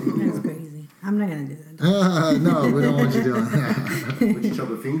crazy. That's crazy. I'm not gonna do that. No, we don't want you doing that. Would you chop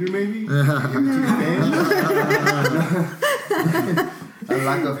a finger maybe? A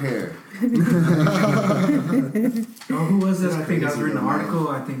lock of hair. Who was it? I think I was reading an article.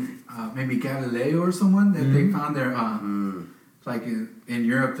 I think maybe Galileo or someone that they found their like in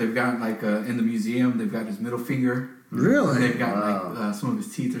Europe. They've got like in the museum. They've got his middle finger. Really? And they've got like some of his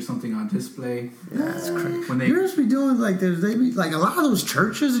teeth or something on display. That's crazy. When Europe's be doing like they be like a lot of those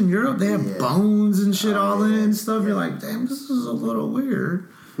churches in Europe. They have bones and shit all in it and stuff. You're like, damn, this is a little weird.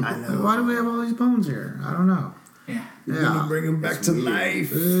 I know. Like, why do we have all these bones here? I don't know. Yeah. You're gonna bring them back to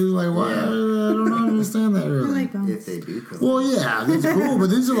life. It's like, why? I don't understand that really. I like bones. If they do come. Well, yeah, that's cool, but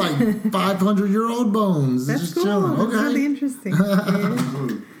these are like 500-year-old bones. That's just cool. chilling. That's Okay. really interesting.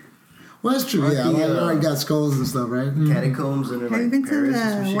 Well, that's true. Yeah, I already got skulls and stuff, right? Catacombs and Have you been to Paris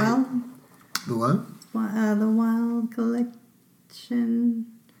the Wild? The what? The Wild Collection?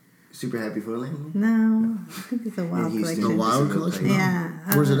 Super Happy for Land? No, I think it's a Wild Collection. The Wild Collection? Yeah.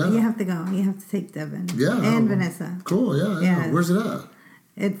 Where's it at? You have to go. You have to take Devin. Yeah. And Vanessa. Cool. Yeah. Where's it at?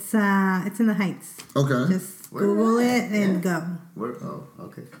 It's in the Heights. Okay. Just Google it and go. Where? Oh,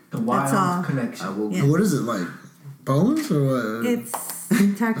 okay. The Wild all. Collection. I will. Yeah. What is it like? Bones or what? It's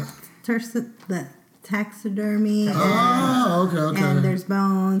the taxidermy. Oh, okay. And there's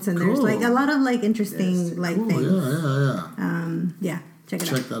bones and there's Cool. like a lot of like interesting like Cool. things. Yeah. Check it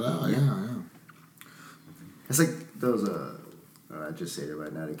out. Check that out. Yeah. It's like those. I just said it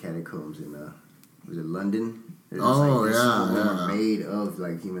right now. The catacombs in was it London? There's made of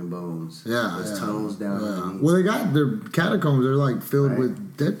like human bones. Yeah. There's tunnels down. Well, they got their catacombs. They're like filled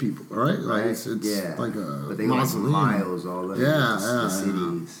with dead people, right? Like it's like a but they got mausoleum. miles all over the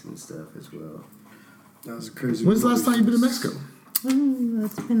cities and stuff as well. That was crazy. When's the last time you've been to Mexico? Ooh,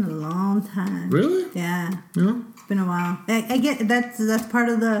 it's been a long time. Really? Yeah. Yeah. It's been a while. I get that's part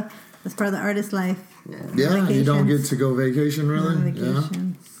of the artist life. Yeah. You don't get to go vacation, really.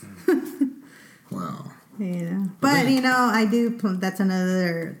 Vacations. Wow. Yeah. But I do. That's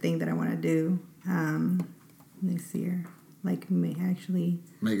another thing that I want to do next year. Like actually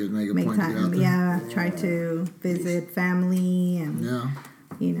make a point time. to get out there. Yeah. Try to visit family and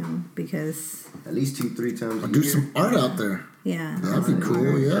because at least 2-3 times. Or do some art out there. Yeah. That'd be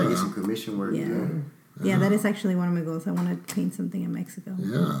cool. Yeah. Get some commission work. Yeah, that is actually one of my goals. I want to paint something in Mexico.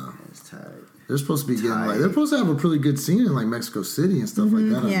 Yeah. That's tight. They're supposed to be getting they're supposed to have a pretty good scene in like Mexico City and stuff like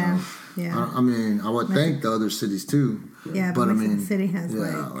that. I mean, I would thank the other cities too. Yeah, but Mexico City has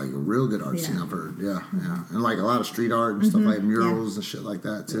like a real good art scene. I've heard. Yeah, and like a lot of street art and stuff like murals and shit like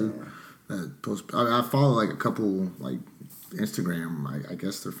that too. That I follow like a couple like Instagram. I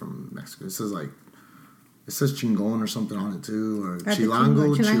guess they're from Mexico. It says Chingon or something on it too, or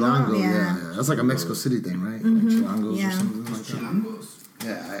Chilango. Yeah. That's like a Mexico City thing, right? Like Chilangos or something like that. Chilangos.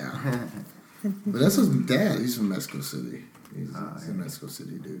 Yeah. But that's his dad. He's from Mexico City. He's a Mexico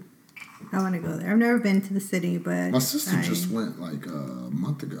City dude. I want to go there. I've never been to the city, but my sister just went like a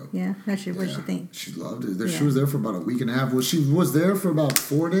month ago. Yeah, what'd she think? She loved it. She was there for about a week and a half. Well, she was there for about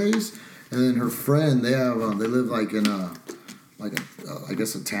 4 days, and then her friend they live like in I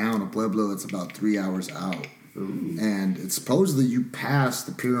guess a town, a pueblo. It's about 3 hours out. Ooh. And it's supposedly you pass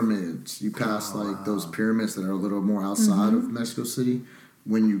the pyramids. You pass like those pyramids that are a little more outside of Mexico City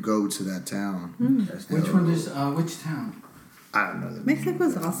when you go to that town. Which one is which town? I don't know.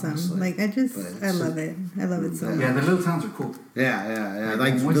 Mexico's awesome. Honestly. Like I love it. I love it so much. Yeah, the little towns are cool. Yeah.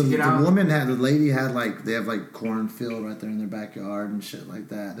 Like the lady had like they have like cornfield right there in their backyard and shit like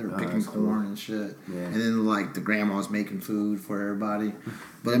that. They were picking corn and shit. Yeah. And then like the grandma's making food for everybody.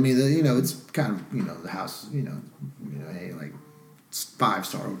 But I mean, it's kind of the house. Ain't like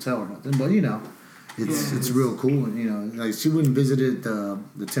 5-star hotel or nothing, but it's real cool, and like she went and visited the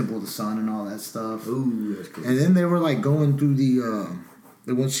Temple of the Sun and all that stuff. Ooh, that's cool. And then they were like going through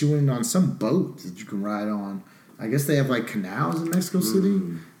she went on some boat that you can ride on. I guess they have like canals in Mexico City.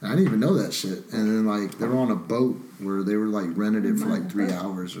 And I didn't even know that shit. And then like they were on a boat where they were like rented it for like 3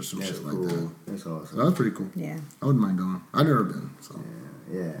 hours or some shit like that. That's awesome. So that was pretty cool. Yeah, I wouldn't mind going. I've never been. So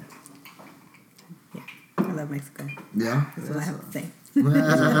yeah. I love Mexico. Yeah, that's what I have to say. Viva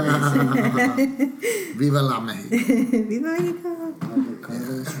la Mexico. Viva Mexico.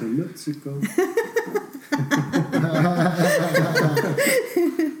 Avocados from Mexico.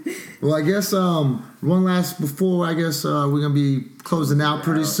 Well, I guess one last before we're gonna be closing out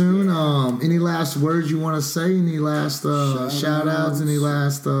pretty soon. Any last words you want to say? Any last shout outs? Any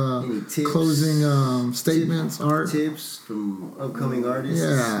last any closing statements? Art tips from upcoming artists?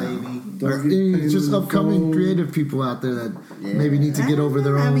 Maybe. Or any just upcoming creative people out there that maybe need to get over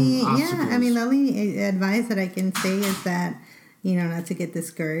their own obstacles. I mean, the only advice that I can say is that not to get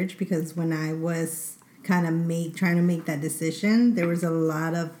discouraged, because when I was kind of trying to make that decision, there was a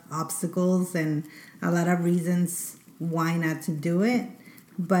lot of obstacles and a lot of reasons why not to do it,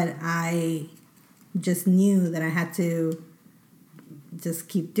 but I just knew that I had to just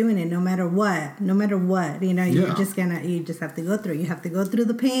keep doing it no matter what you just have to go through it. You have to go through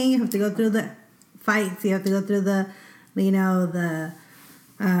the pain, you have to go through the fights, you have to go through the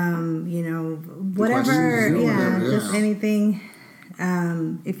whatever, just anything.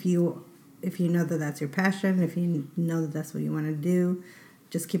 If you know that that's your passion, if you know that that's what you want to do,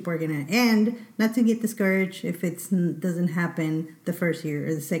 just keep working at it. And not to get discouraged if it doesn't happen the first year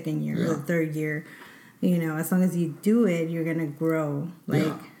or the second year or the third year. As long as you do it, you're going to grow.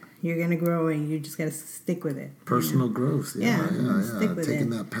 You're going to grow, and you just got to stick with it. Personal growth. Stick with taking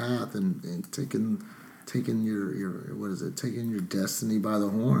that path and taking your what is it? Taking your destiny by the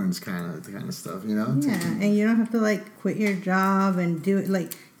horns, kind of stuff. And you don't have to quit your job and do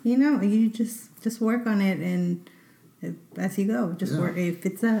it you just work on it, and as you go, just work. If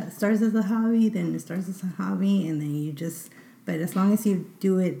it starts as a hobby, then it starts as a hobby, and then but as long as you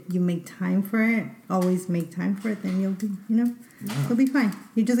do it, you make time for it, always make time for it, then you'll be, you'll be fine.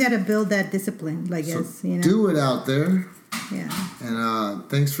 You just got to build that discipline, I guess, Do it out there. Yeah. And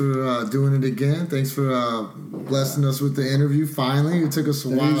thanks for doing it again. Thanks for blessing us with the interview. Finally, it took us a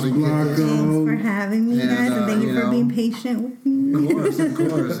while to get there. Thanks for having me, guys, and thank you for being patient with me. Of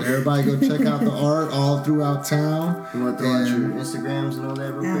course. Everybody go check out the art all throughout town. You want to throw out your Instagrams and all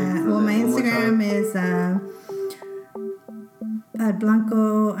that real quick? Well, my Instagram is at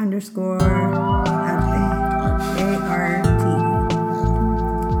Blanco _Arte. ART.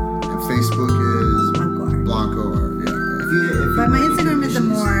 Facebook is Blanco Art. Blanco Art. Yeah. If you But my Instagram